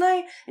happened last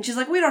night? And she's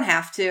like, we don't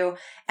have to.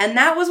 And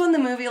that was when the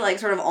movie, like,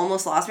 sort of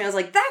almost lost me. I was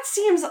like, that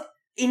seems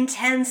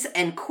intense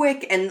and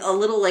quick and a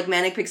little, like,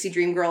 Manic Pixie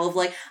Dream Girl of,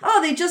 like,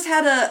 oh, they just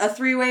had a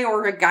three-way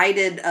or a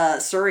guided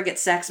surrogate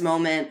sex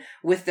moment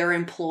with their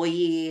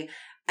employee,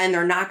 and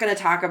they're not going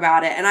to talk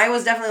about it. And I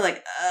was definitely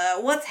like,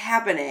 what's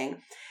happening?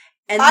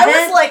 And I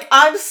was like,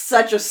 I'm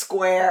such a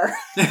square.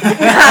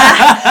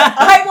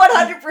 I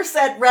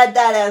 100% read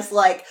that as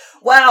like,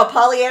 wow,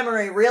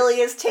 polyamory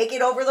really is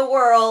taking over the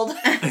world.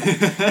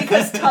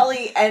 Because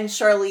Tully and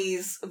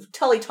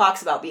Tully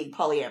talks about being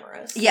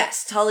polyamorous.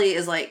 Yes, Tully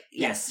is like,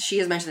 yes, she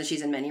has mentioned that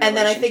she's in many and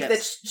relationships. then I think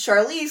that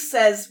Charlize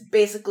says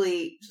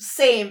basically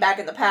same back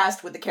in the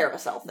past with the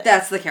carousel thing.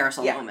 That's the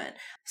carousel moment.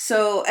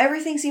 So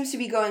everything seems to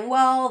be going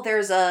well.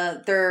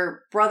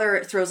 Their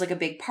brother throws like a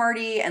big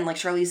party, and like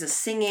Charlize is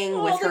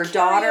singing with her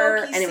daughter,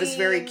 and it was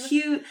very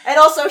cute. And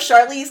also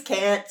Charlize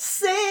can't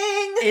sing.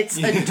 It's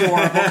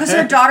adorable because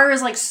her daughter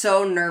is like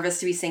so nervous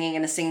to be singing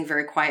and is singing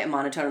very quiet and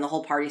monotone, and the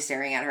whole party's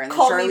staring at her. And then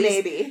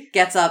Charlize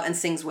gets up and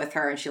sings with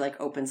her, and she like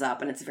opens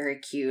up, and it's very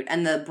cute.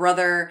 And the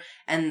brother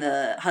and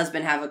the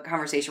husband have a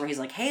conversation where he's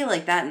like, "Hey,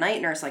 like that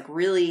night nurse like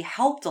really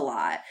helped a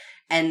lot."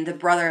 And the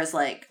brother is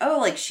like, oh,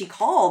 like, she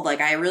called.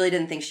 Like, I really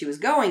didn't think she was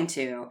going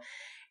to.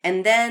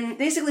 And then,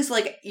 basically, so,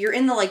 like, you're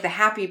in the, like, the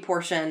happy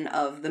portion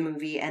of the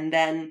movie. And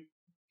then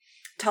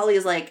Tully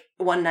is like,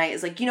 one night,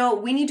 is like, you know,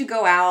 we need to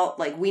go out.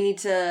 Like, we need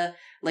to,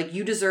 like,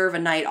 you deserve a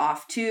night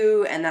off,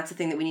 too. And that's the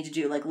thing that we need to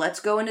do. Like, let's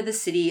go into the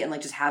city and,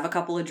 like, just have a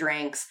couple of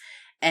drinks.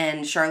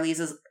 And Charlize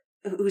is,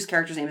 whose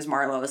character's name is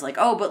Marlo, is like,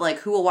 oh, but, like,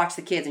 who will watch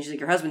the kids? And she's like,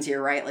 your husband's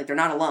here, right? Like, they're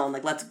not alone.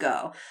 Like, let's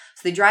go.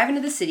 So they drive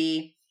into the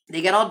city.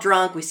 They get all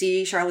drunk. We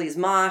see Charlize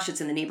mosh. It's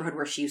in the neighborhood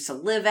where she used to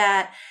live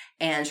at.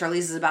 And Charlize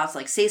is about to,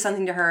 like, say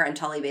something to her. And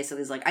Tully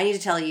basically is like, I need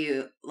to tell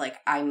you, like,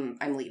 I'm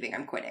leaving.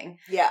 I'm quitting.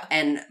 Yeah.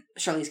 And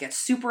Charlize gets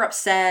super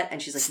upset.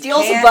 And she's like,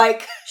 steals a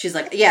bike. She's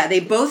like, yeah, they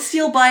both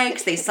steal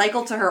bikes. They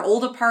cycle to her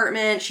old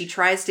apartment. She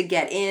tries to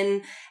get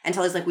in. And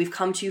Tully's like, we've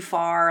come too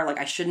far. Like,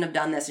 I shouldn't have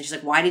done this. And she's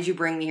like, why did you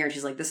bring me here? And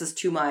she's like, this is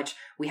too much.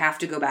 we have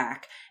to go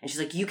back. And she's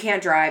like, you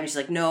can't drive. And she's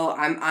like, no,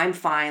 I'm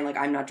fine. Like,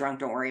 I'm not drunk.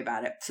 Don't worry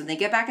about it. So they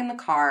get back in the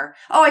car.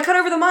 Oh, I cut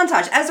over the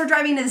montage. As they're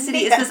driving to the city,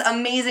 it's this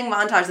amazing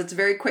montage that's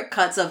very quick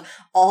cuts of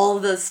all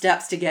the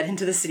steps to get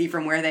into the city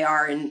from where they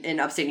are in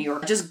upstate New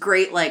York. Just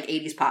great, like,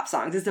 80s pop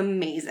songs. It's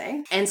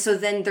amazing. And so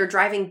then they're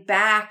driving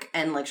back,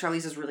 and, like,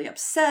 Charlize is really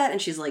upset,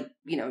 and she's like,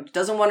 you know,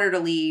 doesn't want her to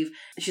leave.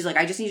 She's like,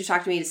 I just need you to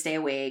talk to me to stay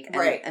awake. And,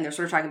 right. And they're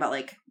sort of talking about,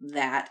 like,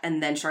 that.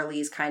 And then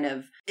Charlize kind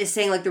of is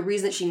saying, like, the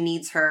reason that she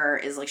needs her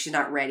is, like, she's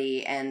not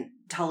ready. And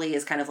Tully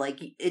is kind of like,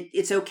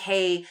 it's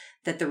okay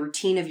that the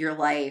routine of your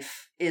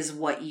life is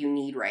what you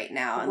need right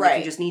now. And, like,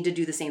 you just need to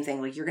do the same thing.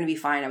 Like, you're going to be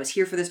fine. I was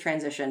here for this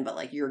transition, but,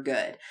 like, you're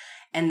good.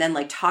 And then,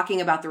 like, talking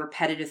about the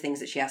repetitive things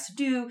that she has to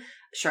do,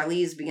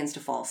 Charlize begins to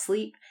fall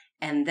asleep.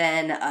 And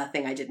then a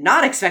thing I did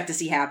not expect to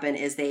see happen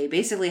is they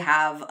basically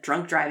have a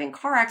drunk driving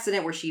car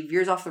accident where she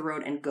veers off the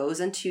road and goes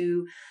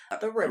into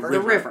the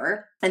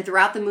river. And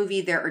throughout the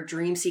movie, there are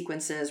dream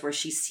sequences where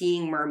she's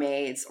seeing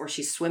mermaids or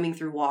she's swimming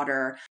through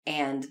water.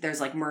 And there's,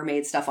 like,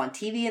 mermaid stuff on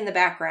TV in the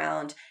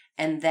background.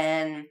 And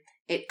then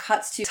it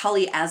cuts to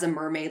Tully as a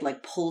mermaid,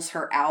 like, pulls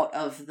her out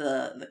of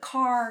the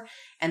car.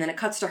 And then it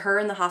cuts to her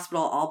in the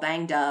hospital all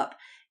banged up.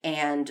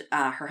 And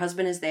her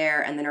husband is there,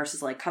 and the nurse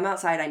is like, come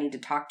outside, I need to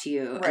talk to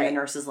you. Right. And the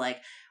nurse is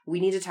like, we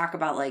need to talk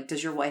about, like,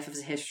 does your wife have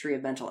a history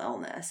of mental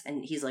illness?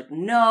 And he's like,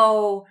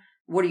 no,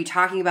 what are you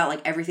talking about?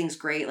 Like, everything's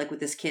great. Like, with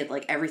this kid,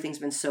 like, everything's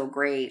been so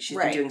great. She's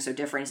been doing so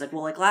different. He's like,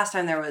 well, like, last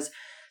time there was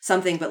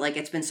something, but, like,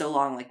 it's been so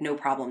long, like, no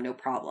problem.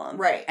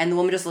 Right. And the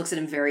woman just looks at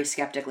him very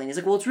skeptically. And he's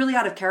like, well, it's really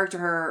out of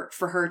character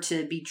for her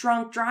to be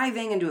drunk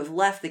driving and to have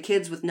left the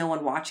kids with no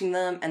one watching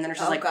them. And then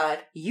she's like, God.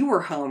 You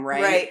were home,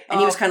 right? Right. And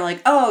he was kind of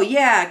like, oh,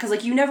 yeah. Because,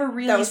 like, you never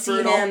really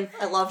see him.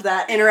 I love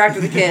that. Interact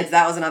with the kids.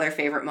 That was another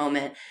favorite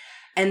moment.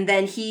 And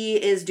then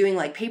he is doing,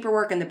 like,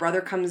 paperwork, and the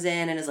brother comes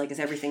in and is like, is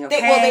everything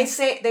okay?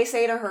 They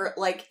say to her,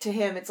 like, to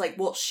him, it's like,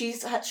 well, she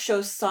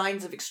shows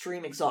signs of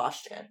extreme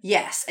exhaustion.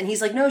 Yes. And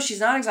he's like, no, she's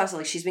not exhausted.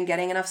 Like, she's been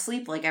getting enough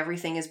sleep. Like,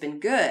 everything has been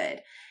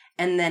good.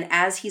 And then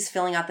as he's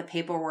filling out the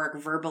paperwork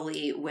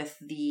verbally with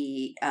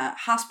the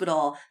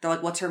hospital, they're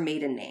like, what's her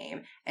maiden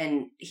name?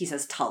 And he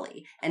says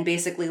Tully. And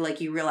basically,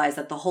 like, you realize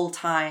that the whole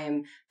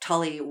time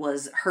Tully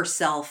was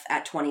herself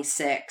at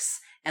 26,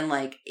 and,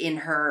 like, in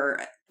her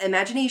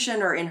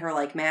imagination or in her,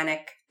 like,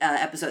 manic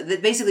episode,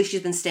 that basically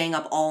she's been staying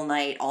up all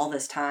night all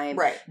this time,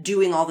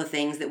 doing all the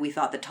things that we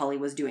thought that Tully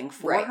was doing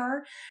for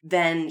her.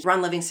 Then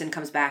Ron Livingston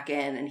comes back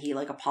in, and he,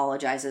 like,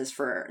 apologizes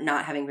for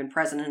not having been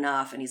present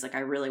enough, and he's like, I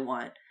really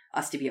want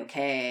us to be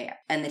okay,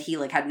 and that he,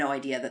 like, had no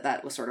idea that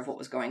that was sort of what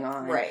was going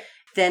on. Right.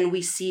 Then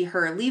we see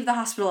her leave the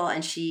hospital,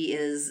 and she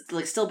is,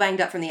 like, still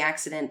banged up from the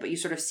accident, but you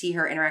sort of see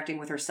her interacting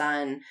with her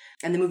son,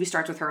 and the movie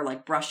starts with her,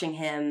 like, brushing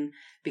him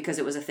because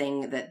it was a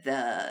thing that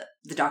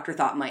the doctor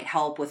thought might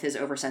help with his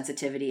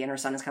oversensitivity, and her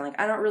son is kind of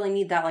like, I don't really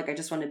need that, like, I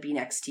just want to be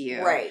next to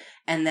you. Right.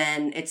 And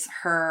then it's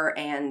her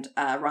and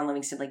Ron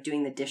Livingston, like,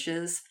 doing the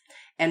dishes.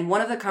 And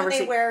one of the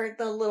conversations... they wear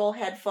the little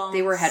headphones.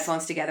 They wear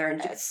headphones together. And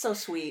it's so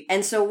sweet.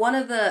 And so one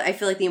of the, I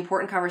feel like the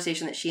important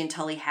conversation that she and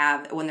Tully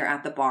have when they're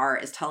at the bar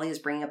is Tully is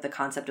bringing up the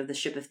concept of the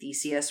ship of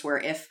Theseus, where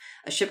if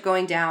a ship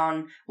going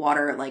down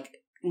water, like,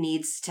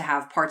 needs to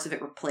have parts of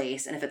it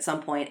replaced, and if at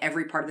some point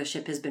every part of the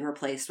ship has been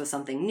replaced with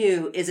something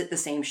new, is it the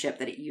same ship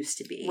that it used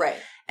to be? Right.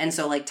 And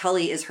so, like,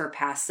 Tully is her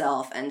past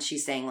self, and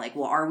she's saying, like,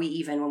 well, are we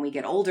even, when we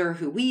get older,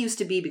 who we used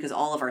to be, because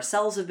all of our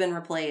cells have been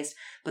replaced,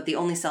 but the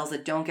only cells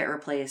that don't get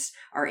replaced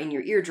are in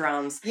your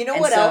eardrums. You know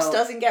what else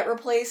doesn't get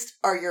replaced?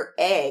 Are your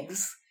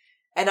eggs.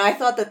 And I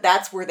thought that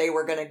that's where they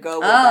were going to go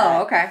with that.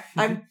 Oh, okay.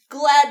 I'm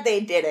glad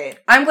they didn't.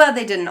 I'm glad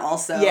they didn't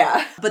also.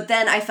 Yeah. But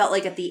then I felt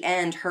like at the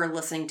end, her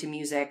listening to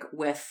music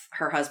with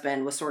her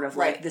husband was sort of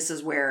like, this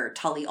is where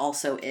Tully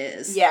also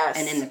is. Yes.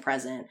 And in the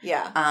present.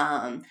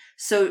 Yeah.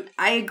 So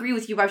I agree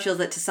with you, Bob Shields,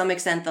 that to some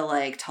extent the,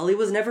 like, Tully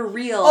was never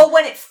real. Oh,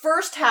 when it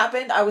first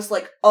happened, I was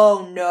like,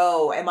 oh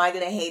no, am I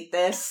going to hate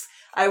this?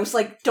 I was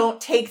like,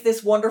 don't take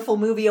this wonderful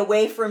movie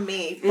away from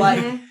me. But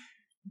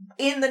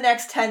in the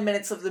next 10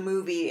 minutes of the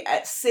movie,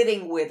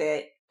 sitting with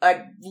it,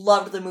 I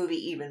loved the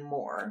movie even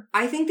more.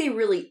 I think they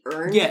really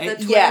earned the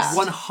twist. Yeah,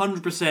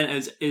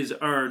 100% is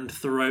earned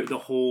throughout the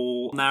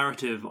whole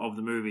narrative of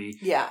the movie.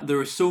 Yeah. There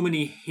are so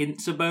many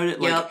hints about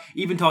it. Like,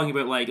 even talking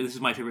about, like, this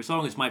is my favorite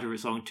song, it's my favorite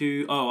song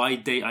too. Oh,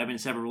 I'm in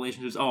several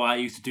relationships. Oh, I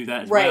used to do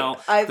that as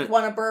well. I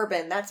want a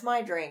bourbon. That's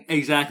my drink.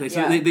 Exactly.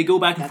 So they go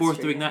back and forth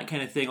doing that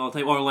kind of thing all the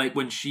time. Or, like,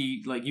 when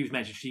she, like you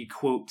mentioned, she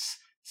quotes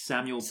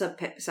Samuel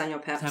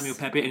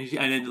Pepys.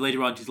 And then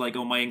later on she's like,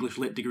 oh, my English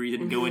lit degree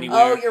didn't go anywhere.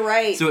 Oh, you're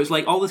right. So it's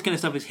like all this kind of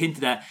stuff is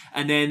hinted at,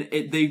 and then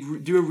they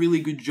do a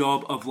really good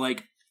job of,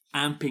 like,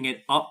 amping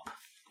it up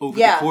over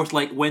the course.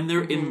 Like, when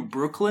they're in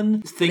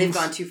Brooklyn, they've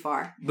gone too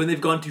far. When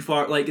they've gone too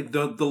far, like,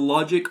 the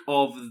logic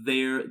of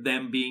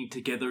them being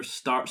together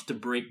starts to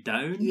break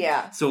down.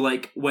 Yeah. So,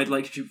 like, when,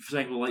 like, for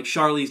example, like,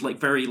 Charlie's, like,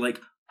 very, like,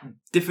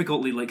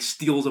 difficultly like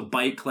steals a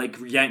bike, like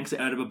yanks it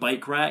out of a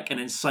bike rack and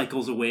then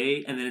cycles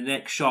away, and then the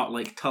next shot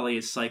like Tully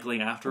is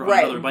cycling after her on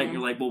Right. another bike and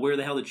you're like, well, where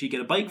the hell did she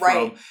get a bike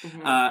Right.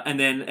 from? And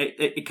then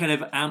it kind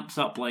of amps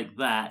up like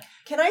that.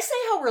 Can I say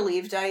how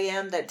relieved I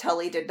am that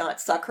Tully did not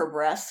suck her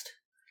breast?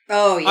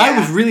 Oh yeah. I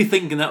was really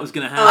thinking that was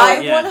going to happen. I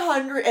yeah.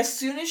 100, as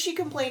soon as she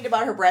complained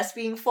about her breast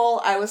being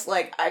full, I was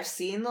like, I've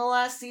seen the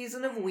last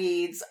season of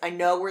Weeds. I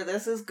know where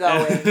this is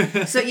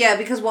going. So yeah,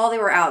 because while they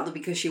were out,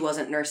 because she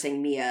wasn't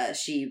nursing Mia,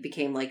 she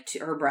became like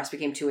her breast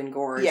became too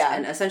engorged, Yeah.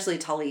 and essentially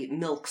Tully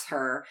milks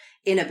her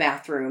in a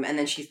bathroom, and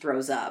then she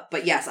throws up.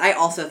 But yes, I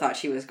also thought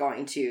she was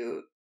going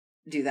to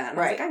do that. And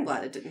I was Right. like, I'm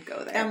glad it didn't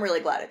go there. I'm really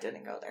glad it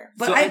didn't go there.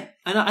 But So I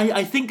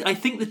I think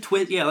the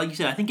twist, yeah, like you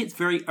said, I think it's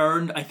very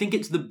earned. I think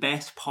it's the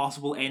best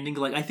possible ending.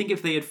 Like, I think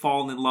if they had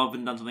fallen in love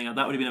and done something like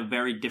that, would have been a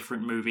very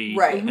different movie,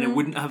 Right. And it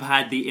wouldn't have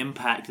had the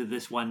impact that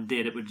this one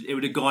did. It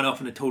would have gone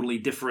off in a totally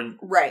different.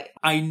 Right.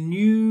 I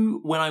knew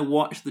when I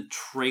watched the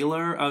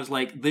trailer, I was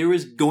like, there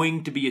is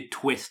going to be a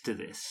twist to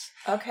this.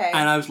 Okay.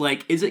 And I was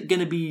like, is it going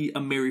to be a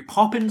Mary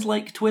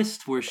Poppins-like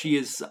twist where she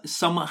has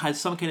some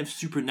kind of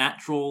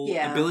supernatural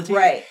Yeah. ability?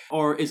 Right.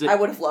 Or is it... I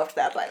would have loved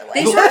that, by the way.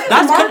 they Well, started to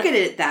that's kinda- market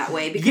it that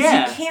way because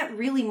Yeah. you can't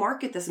really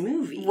market this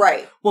movie,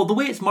 Right. Well, the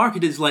way it's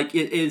marketed is like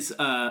it is,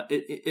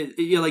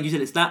 yeah, like you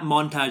said, it's that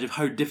montage of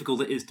how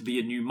difficult it is to be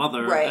a new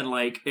mother, Right. and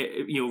like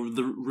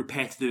the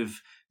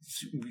repetitive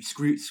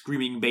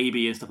screaming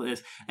baby and stuff like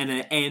this, and then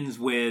it ends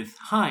with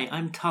 "Hi,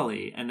 I'm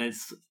Tully," and then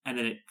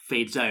it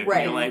fades out.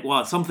 Right. And you're like,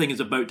 well, something is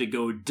about to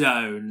go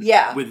down.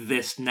 Yeah. With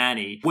this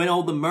nanny, when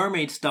all the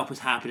mermaid stuff was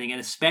happening, and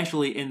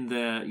especially in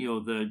the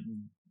the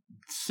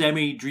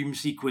semi-dream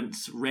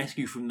sequence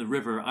rescue from the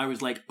river, I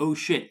was like, oh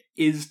shit,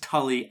 is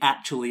Tully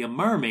actually a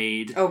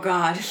mermaid? Oh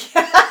God.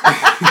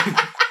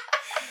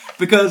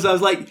 Because I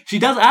was like, she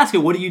does ask her,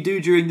 what do you do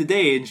during the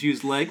day? And she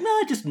was like, no,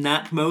 I just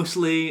nap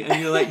mostly. And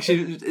you're like,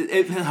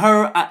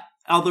 her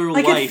other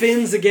I get life,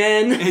 fins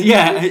again.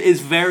 yeah,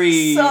 is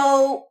very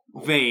So,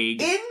 vague.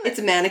 It's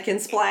Mannequin in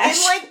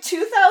Splash. like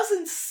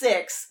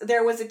 2006,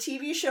 there was a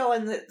TV show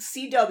on the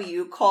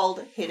CW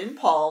called Hidden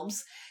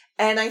Palms,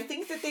 and I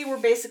think that they were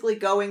basically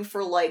going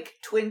for like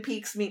Twin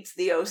Peaks meets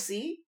the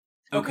OC.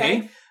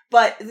 Okay.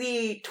 But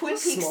the Twin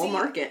Peaks Small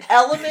market.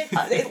 element,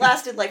 it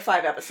lasted like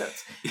 5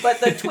 episodes, but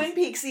the Twin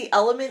Peaksy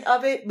element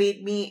of it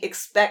made me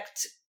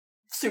expect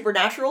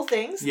supernatural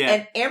things. Yeah.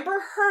 And Amber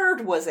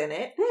Heard was in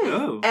it.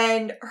 Oh.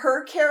 And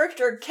her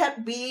character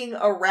kept being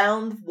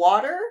around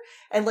water,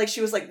 and like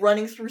she was like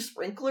running through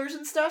sprinklers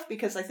and stuff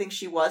because I think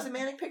she was a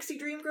Manic Pixie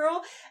Dream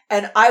Girl,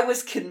 and I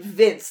was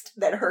convinced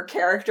that her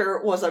character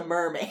was a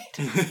mermaid.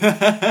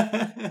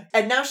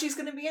 And now she's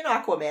going to be an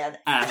Aquaman.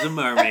 As a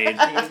mermaid.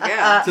 There you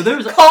go. So there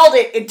was Called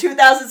it in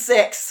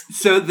 2006.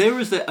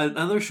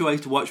 another show I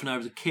used to watch when I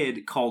was a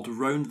kid called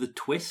Round the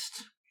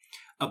Twist,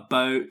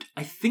 about,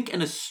 I think,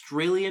 an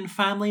Australian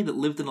family that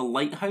lived in a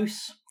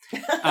lighthouse.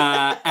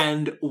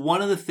 And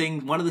one of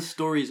the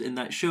stories in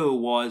that show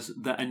was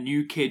that a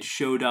new kid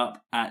showed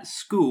up at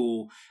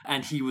school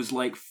and he was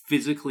like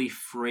physically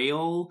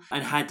frail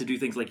and had to do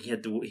things like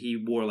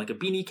he wore like a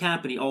beanie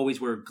cap and he always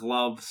wore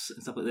gloves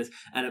and stuff like this,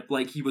 and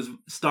he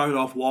started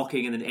off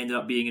walking and then ended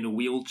up being in a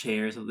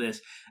wheelchair or something like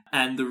this.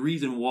 And the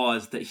reason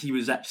was that he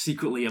was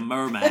secretly a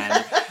merman.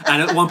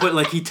 And at one point,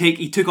 like he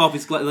took off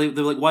his gloves. They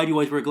were like, "Why do you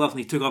always wear gloves?" And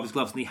he took off his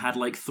gloves, and he had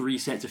like 3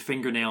 sets of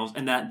fingernails,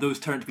 and those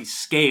turned to be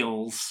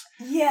scales.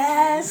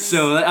 Yes.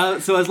 So I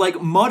was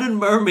like, modern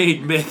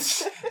mermaid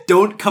myths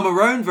don't come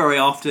around very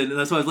often, and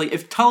that's why I was like,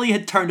 if Tully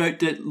had turned out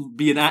to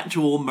be an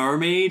actual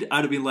mermaid,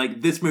 I'd have been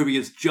like, this movie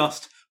has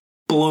just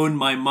blown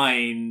my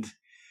mind.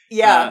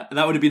 Yeah.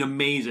 That would have been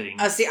amazing.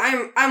 See,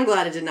 I'm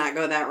glad it did not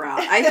go that route.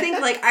 I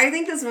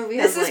think this movie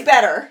has This is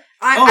better.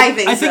 I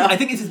think so. I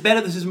think this is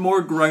better. This is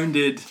more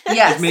grounded.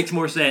 Yes. It makes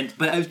more sense.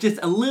 But I was just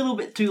a little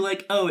bit too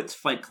like, oh, it's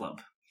Fight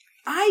Club.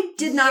 I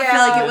did not Yeah.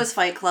 feel like it was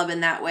Fight Club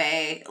in that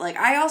way. Like,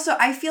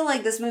 I feel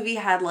like this movie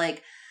had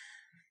like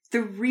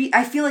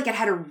I feel like it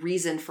had a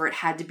reason for it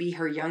had to be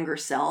her younger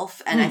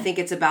self. And I think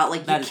it's about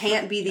like, That you is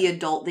can't true, be the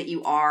adult that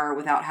you are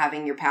without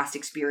having your past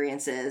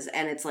experiences.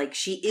 And it's like,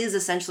 she is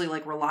essentially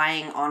like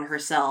relying on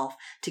herself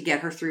to get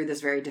her through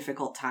this very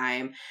difficult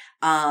time.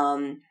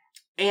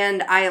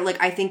 And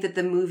I think that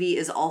the movie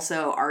is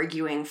also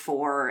arguing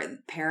for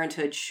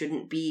parenthood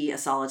shouldn't be a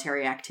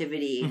solitary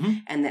activity,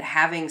 Mhm. and that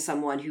having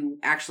someone who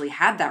actually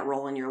had that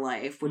role in your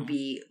life would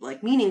be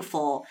like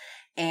meaningful,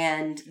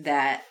 and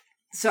that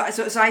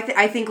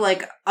I think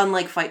like,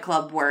 unlike Fight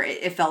Club where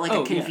it felt like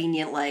a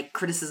convenient like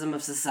criticism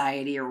of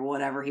society or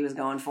whatever he was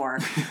going for,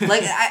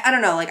 like I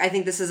don't know, like I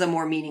think this is a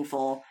more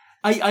meaningful.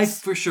 I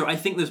for sure. I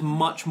think there's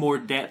much more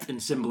depth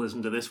and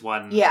symbolism to this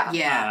one.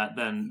 Yeah.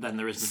 Than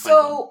there is in Fight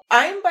Club. So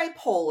I'm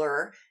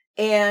bipolar,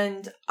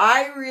 and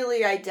I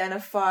really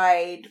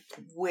identified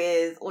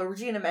with, well,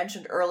 Regina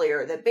mentioned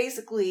earlier that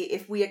basically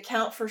if we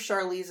account for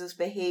Charlize's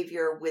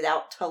behavior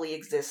without Tully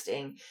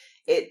existing,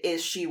 it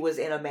is she was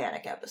in a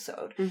manic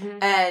episode.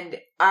 And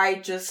I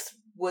just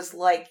was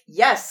like,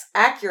 yes,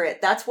 accurate.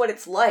 That's what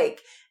it's like.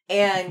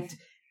 And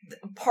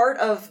part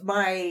of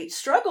my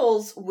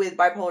struggles with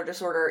bipolar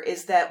disorder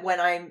is that when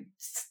I'm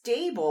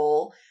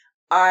stable,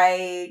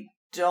 I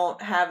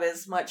don't have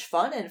as much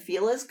fun and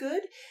feel as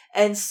good.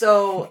 And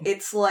so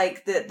it's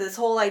like this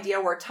whole idea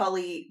where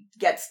Tully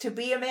gets to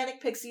be a manic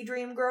pixie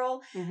dream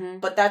girl,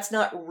 but that's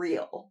not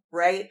real,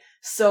 right?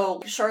 So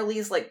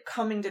Charlize like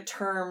coming to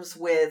terms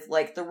with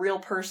like the real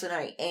person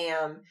I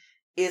am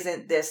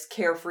isn't this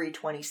carefree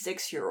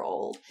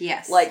 26-year-old.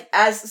 Yes. Like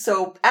as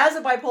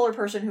a bipolar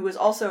person who was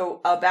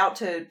also about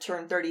to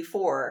turn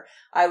 34,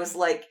 I was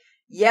like,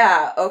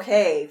 yeah,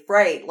 okay,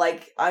 right.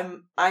 Like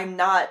I'm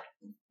not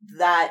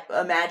that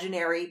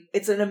imaginary.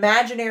 It's an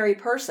imaginary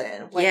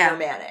person when you're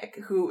manic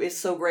who is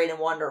so great and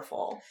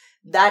wonderful.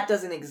 That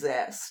doesn't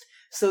exist.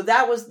 So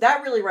that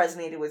really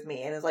resonated with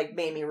me and it like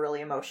made me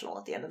really emotional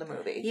at the end of the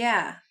movie.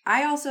 Yeah.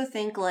 I also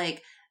think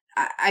like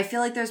I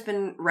feel like there's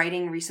been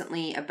writing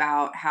recently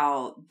about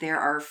how there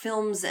are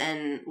films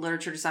and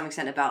literature to some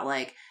extent about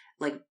like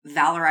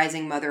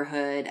valorizing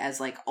motherhood as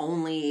like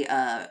only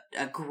a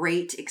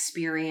great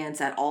experience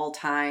at all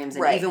times.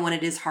 And even when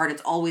it is hard,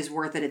 it's always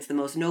worth it. It's the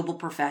most noble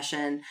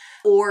profession.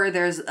 Or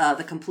there's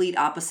the complete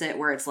opposite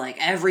where it's like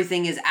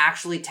everything is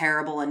actually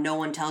terrible and no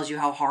one tells you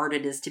how hard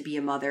it is to be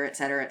a mother, et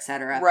cetera, et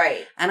cetera.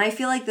 Right. And I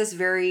feel like this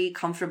very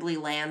comfortably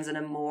lands in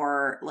a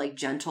more like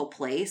gentle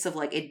place of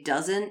like, it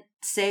doesn't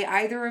say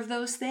either of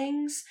those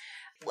things.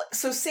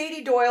 So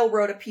Sadie Doyle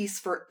wrote a piece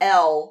for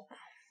Elle,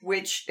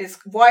 which is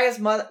why is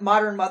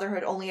modern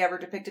motherhood only ever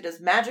depicted as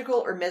magical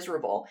or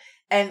miserable?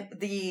 And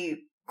the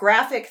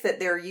graphic that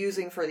they're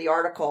using for the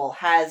article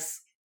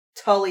has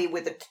Tully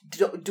with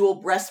the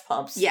dual breast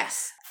pumps.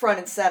 Yes. Front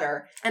and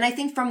center. And I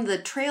think from the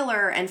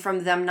trailer and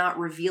from them not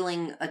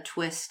revealing a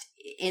twist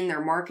in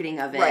their marketing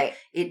of it,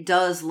 it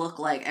does look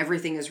like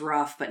everything is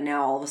rough, but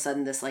now all of a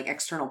sudden this like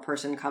external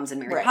person comes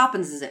and Mary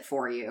Poppins is it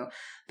for you.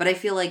 But I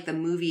feel like the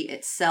movie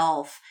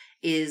itself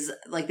is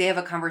like they have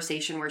a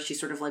conversation where she's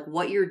sort of like,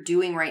 what you're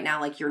doing right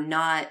now, like you're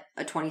not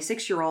a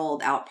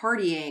 26-year-old out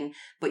partying,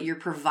 but you're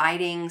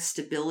providing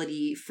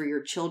stability for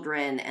your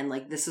children. And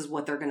like, this is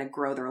what they're going to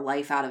grow their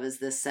life out of, is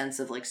this sense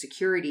of like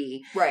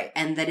security. Right.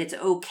 And that it's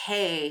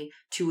okay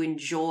to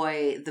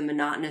enjoy the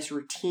monotonous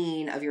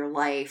routine of your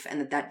life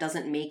and that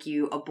doesn't make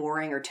you a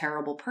boring or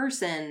terrible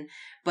person,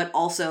 but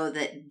also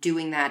that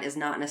doing that is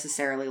not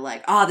necessarily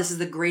like, this is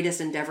the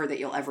greatest endeavor that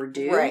you'll ever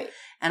do. Right.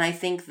 And I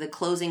think the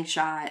closing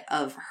shot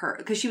of her,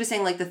 because she was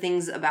saying like the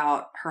things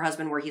about her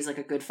husband where he's like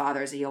a good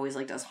father is that he always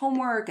like does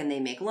homework and they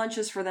make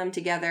lunches for them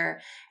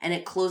together. And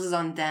it closes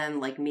on them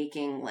like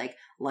making like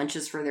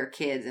lunches for their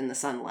kids in the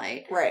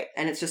sunlight. Right.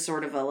 And it's just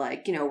sort of a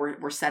like, you know,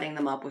 we're setting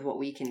them up with what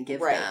we can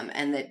give them.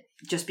 And that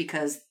just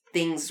because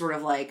things sort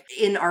of like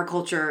in our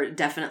culture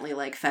definitely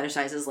like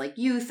fetishizes like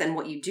youth and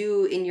what you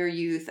do in your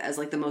youth as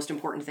like the most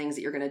important things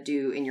that you're going to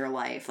do in your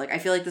life. Like I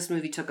feel like this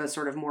movie took a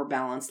sort of more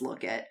balanced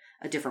look at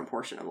a different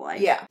portion of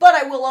life. Yeah. But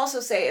I will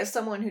also say, as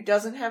someone who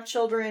doesn't have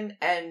children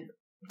and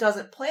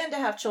doesn't plan to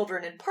have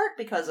children in part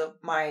because of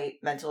my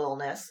mental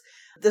illness,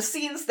 the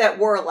scenes that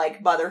were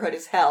like motherhood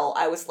is hell,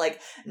 I was like,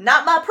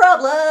 not my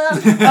problem.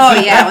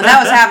 Oh yeah, when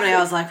that was happening, I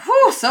was like,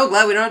 whew, so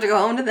glad we don't have to go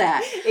home to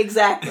that.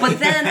 Exactly. But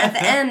then at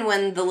the end,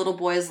 when the little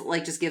boy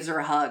like just gives her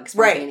a hug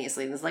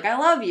spontaneously and is like, I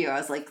love you, I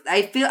was like,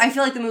 I feel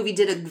like the movie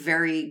did a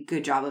very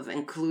good job of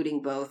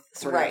including both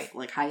sort of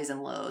like highs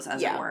and lows,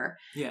 as it were.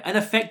 Yeah, and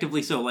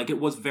effectively so. Like it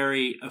was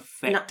very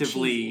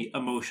effectively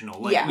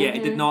emotional. Like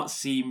it did not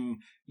seem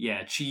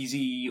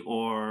cheesy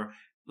or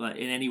like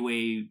in any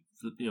way,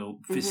 you know,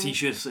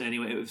 facetious in any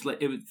way. It was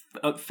like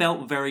it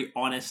felt very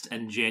honest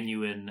and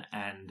genuine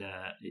and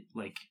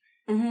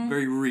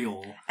very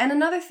real. And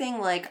another thing,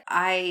 like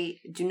I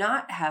do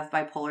not have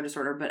bipolar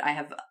disorder, but I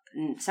have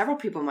several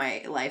people in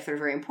my life that are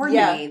very important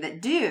to me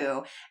that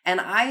do.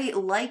 And I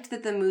liked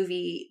that the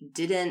movie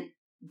didn't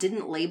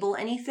label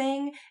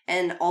anything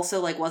and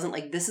also like wasn't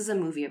like, this is a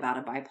movie about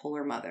a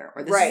bipolar mother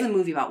or this is a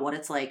movie about what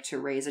it's like to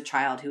raise a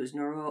child who is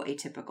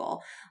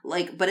neuroatypical.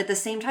 Like, but at the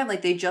same time,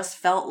 like they just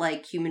felt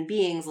like human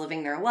beings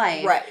living their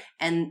life. Right.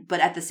 But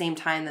at the same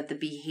time that the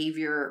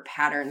behavior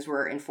patterns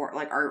were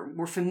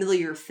were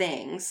familiar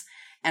things.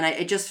 And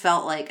it just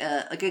felt like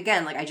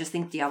I just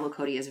think Diablo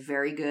Cody is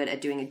very good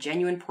at doing a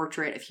genuine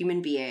portrait of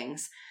human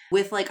beings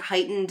with like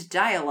heightened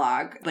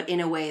dialogue, but in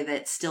a way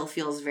that still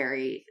feels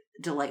very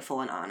delightful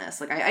and honest.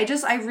 Like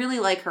I really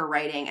like her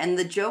writing. And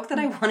the joke that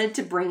I wanted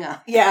to bring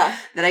up that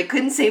I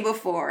couldn't say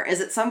before is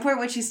at some point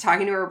when she's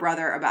talking to her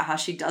brother about how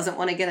she doesn't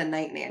want to get a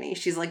night nanny,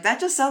 she's like, that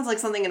just sounds like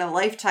something in a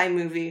Lifetime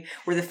movie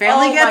where the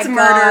family gets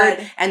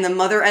murdered and the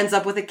mother ends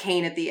up with a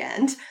cane at the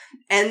end.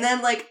 And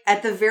then like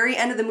at the very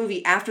end of the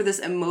movie, after this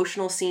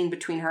emotional scene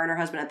between her and her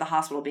husband at the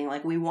hospital being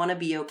like, we want to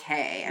be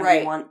okay and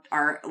we want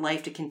our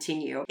life to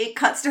continue, it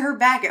cuts to her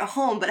back at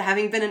home, but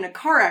having been in a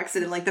car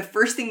accident, like the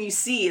first thing you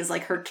see is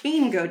like her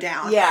cane go down.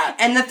 Yeah.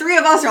 And the three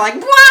of us are like,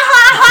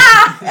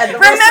 ha! And the remember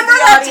rest of the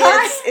that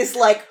audience time? is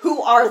like,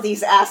 who are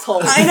these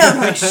assholes? I know,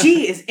 like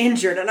she is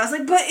injured. And I was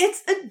like, but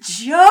it's a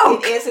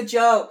joke. It is a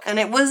joke. And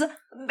it was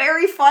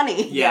very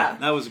funny. Yeah,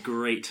 that was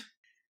great.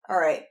 All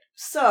right.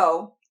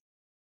 So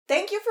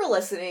Thank you for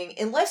listening.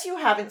 Unless you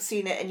haven't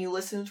seen it and you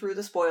listen through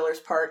the spoilers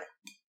part,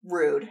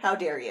 rude. How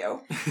dare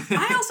you?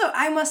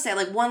 I must say,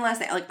 like, one last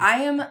thing. Like,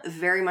 I am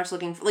very much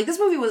looking for, like, this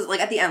movie was, like,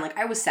 at the end, like,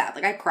 I was sad.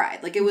 Like, I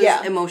cried. Like, it was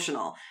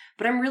emotional.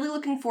 But I'm really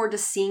looking forward to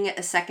seeing it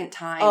a second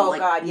time. Oh,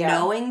 God, yeah.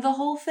 Knowing the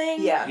whole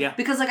thing. Yeah.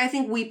 Because, like, I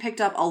think we picked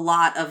up a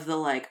lot of the,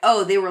 like,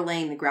 oh, they were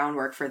laying the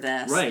groundwork for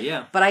this. Right,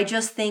 yeah. But I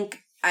just think,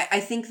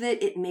 I think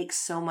that it makes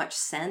so much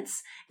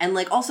sense. And,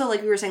 like, also,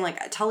 like we were saying,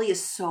 like, Tully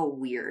is so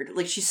weird.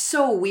 Like, she's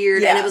so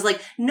weird. And it was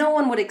like, no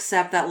one would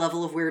accept that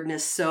level of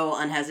weirdness so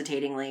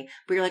unhesitatingly.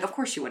 But you're like, of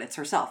course she would. It's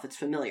herself. It's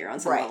familiar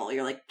on some level.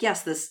 You're like,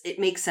 yes, it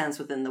makes sense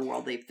within the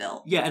world they've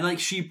built. Yeah, and, like,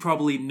 she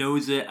probably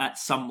knows it at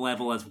some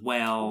level as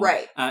well.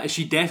 Right.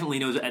 She definitely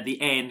knows it at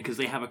the end, because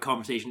they have a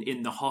conversation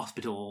in the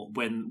hospital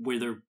where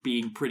they're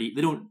being pretty...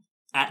 They don't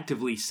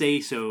actively say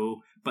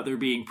so, but they're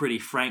being pretty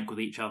frank with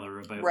each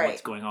other about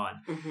what's going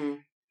on. Mm-hmm.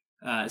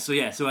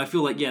 So I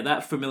feel like,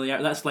 that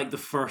familiar, that's like the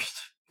first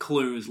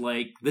clues,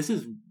 like, this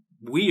is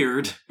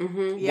weird.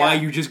 Mm-hmm. Why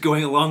are you just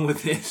going along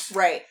with this?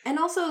 Right. And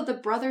also, the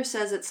brother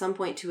says at some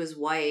point to his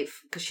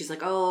wife, because she's like,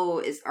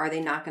 oh, are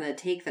they not going to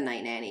take the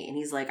night nanny? And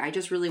he's like, I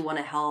just really want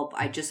to help.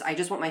 I just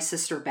want my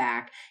sister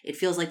back. It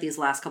feels like these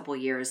last couple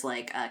of years,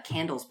 like,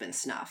 Candle's been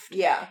snuffed.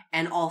 Yeah.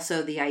 And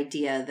also the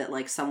idea that,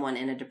 like, someone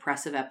in a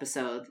depressive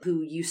episode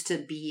who used to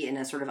be in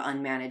a sort of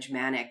unmanaged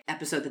manic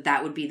episode,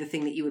 that would be the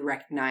thing that you would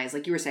recognize.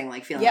 Like you were saying,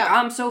 like, feeling like, oh,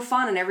 I'm so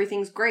fun and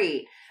everything's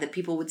great. That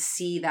people would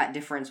see that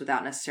difference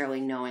without necessarily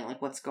knowing,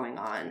 like, what's going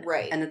on.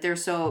 Right. And that they're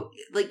so,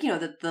 like, you know,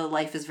 that the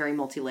life is very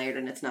multi-layered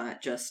and it's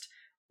not just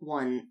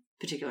one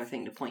particular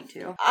thing to point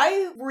to.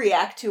 I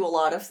react to a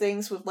lot of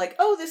things with, like,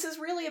 oh, this is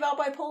really about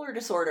bipolar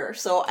disorder.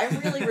 So I'm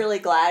really, really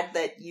glad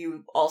that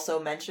you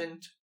also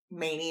mentioned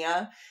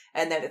mania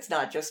and that it's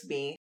not just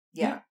me.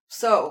 Yeah.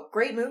 So,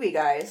 great movie,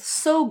 guys.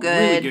 So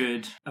good. Really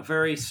good. A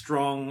very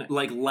strong,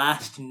 like,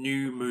 last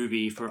new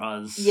movie for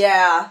us.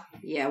 Yeah.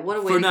 Yeah, what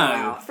a way For to go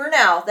now. out. For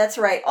now, that's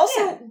right.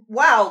 Also,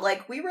 wow,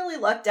 like, we really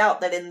lucked out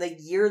that in the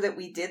year that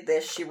we did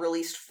this, she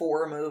released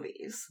 4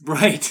 movies.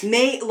 Right.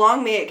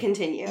 Long may it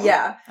continue.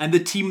 Yeah. And the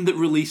team that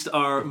released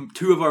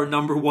 2 of our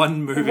number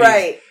 1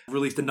 movies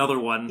released another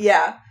one.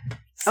 Yeah.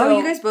 So, oh,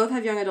 you guys both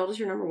have Young Adult as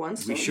your number 1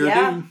 still? We sure do.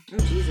 Oh,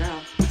 geez,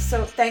 oh.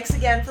 So, thanks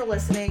again for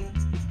listening.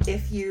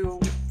 If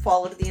you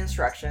followed the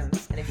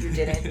instructions, and if you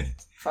didn't,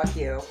 fuck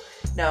you.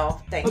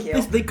 No, thank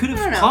you. They could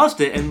have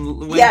paused it and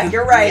went Yeah,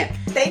 you're right. Yeah.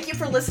 Thank you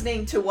for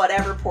listening to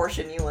whatever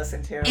portion you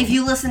listen to. If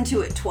you listen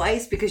to it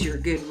twice because you're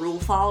good rule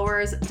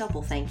followers,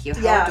 double thank you.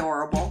 How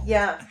adorable.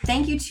 Yeah.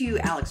 Thank you to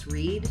Alex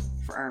Reed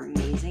for our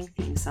amazing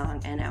theme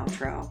song and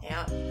outro.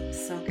 Yeah.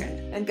 So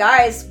good. And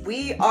guys,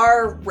 we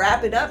are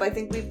wrapping up. I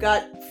think we've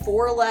got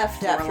 4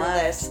 left after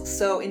this.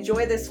 So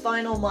enjoy this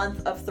final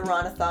month of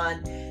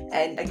Theronathon.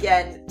 And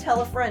again,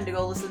 tell a friend to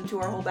go listen to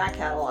our whole back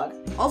catalog.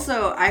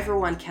 Also, I for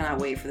one cannot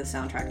wait for the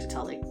soundtrack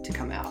to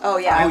come out. Oh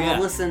yeah. I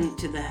will listen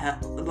to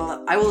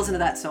I will listen to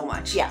that so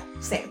much. Yeah,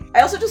 same.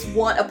 I also just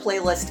want a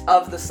playlist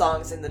of the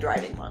songs in the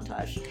driving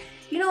montage.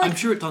 You know, like, I'm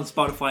sure it's on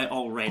Spotify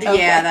already.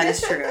 Yeah, that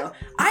is true.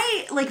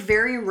 I, like,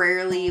 very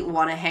rarely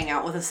want to hang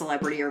out with a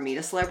celebrity or meet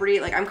a celebrity.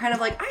 Like, I'm kind of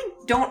like, I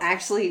don't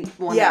actually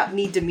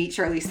need to meet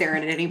Charlize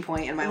Theron at any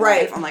point in my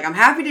life. I'm like, I'm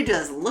happy to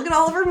just look at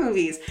all of her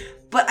movies.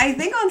 But I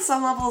think on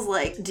some levels,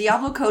 like,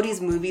 Diablo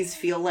Cody's movies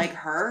feel like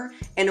her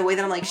in a way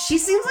that I'm like, she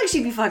seems like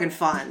she'd be fucking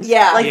fun.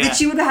 Yeah. Like, that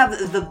she would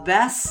have the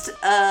best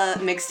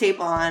mixtape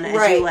on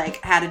as you,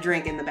 like, had a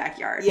drink in the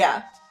backyard.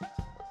 Yeah.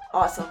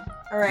 Awesome.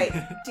 All right.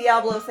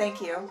 Diablo, thank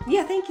you.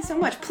 Yeah, thank you so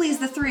much. Please,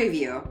 the 3 of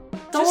you.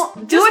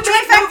 Just Do a make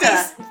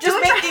trifecta. movies. Just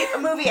make a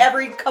movie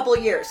every couple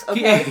of years,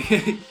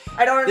 okay?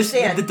 I don't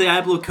understand. The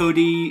Diablo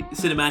Cody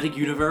cinematic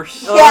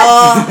universe.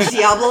 Oh,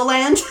 Diablo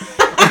Land.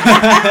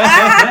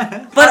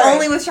 But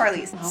only with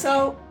Charlize.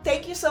 So,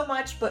 thank you so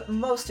much, but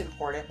most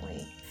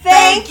importantly,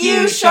 Thank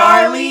you,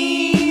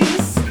 Charlize!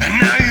 And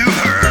now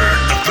you've heard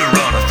the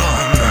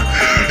Theronathon.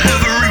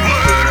 Every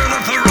word of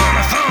the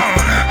Theronathon.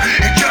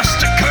 It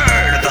just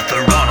occurred at the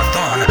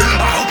Theronathon.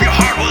 I hope your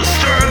heart was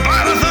stirred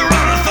by the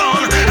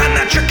Theronathon. And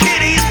that your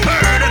kitties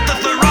purred at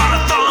the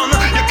Theronathon.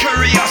 Your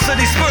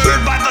curiosity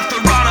spurred by the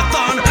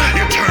Theronathon.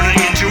 You're turning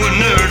into a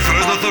nerd for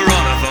the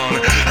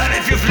Theronathon. And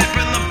if you're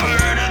flipping the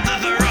bird at the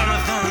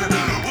Theronathon,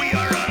 we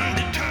are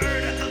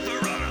undeterred at the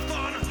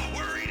Theronathon.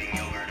 We're eating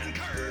yogurt and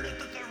curd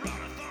at the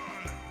Theronathon.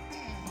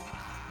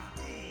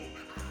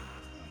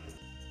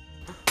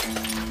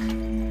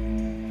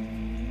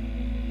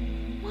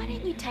 Why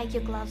don't you take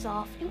your gloves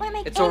off? It won't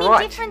make It's any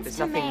alright. difference There's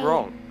to nothing me.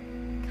 wrong.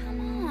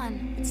 Come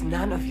on. It's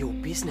none of your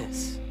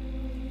business.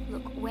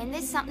 Look, when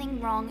there's something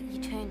wrong,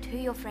 you turn to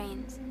your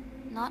friends,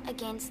 not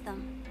against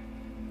them.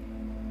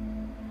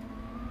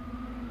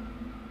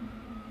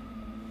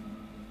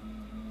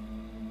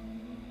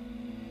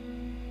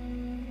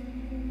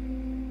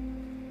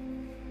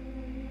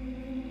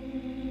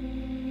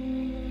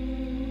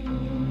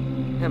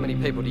 How many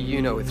people do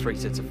you know with 3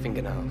 sets of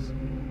fingernails?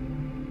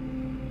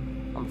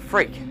 I'm a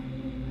freak.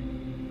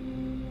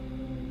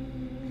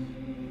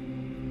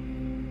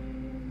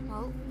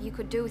 Well, you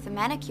could do with a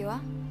manicure.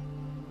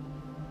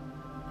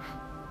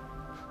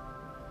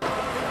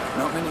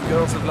 Not many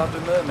girls have loved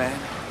a merman.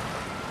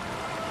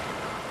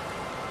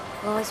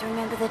 Always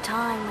remember the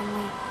time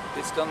when we...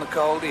 Pissed on the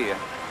cold ear.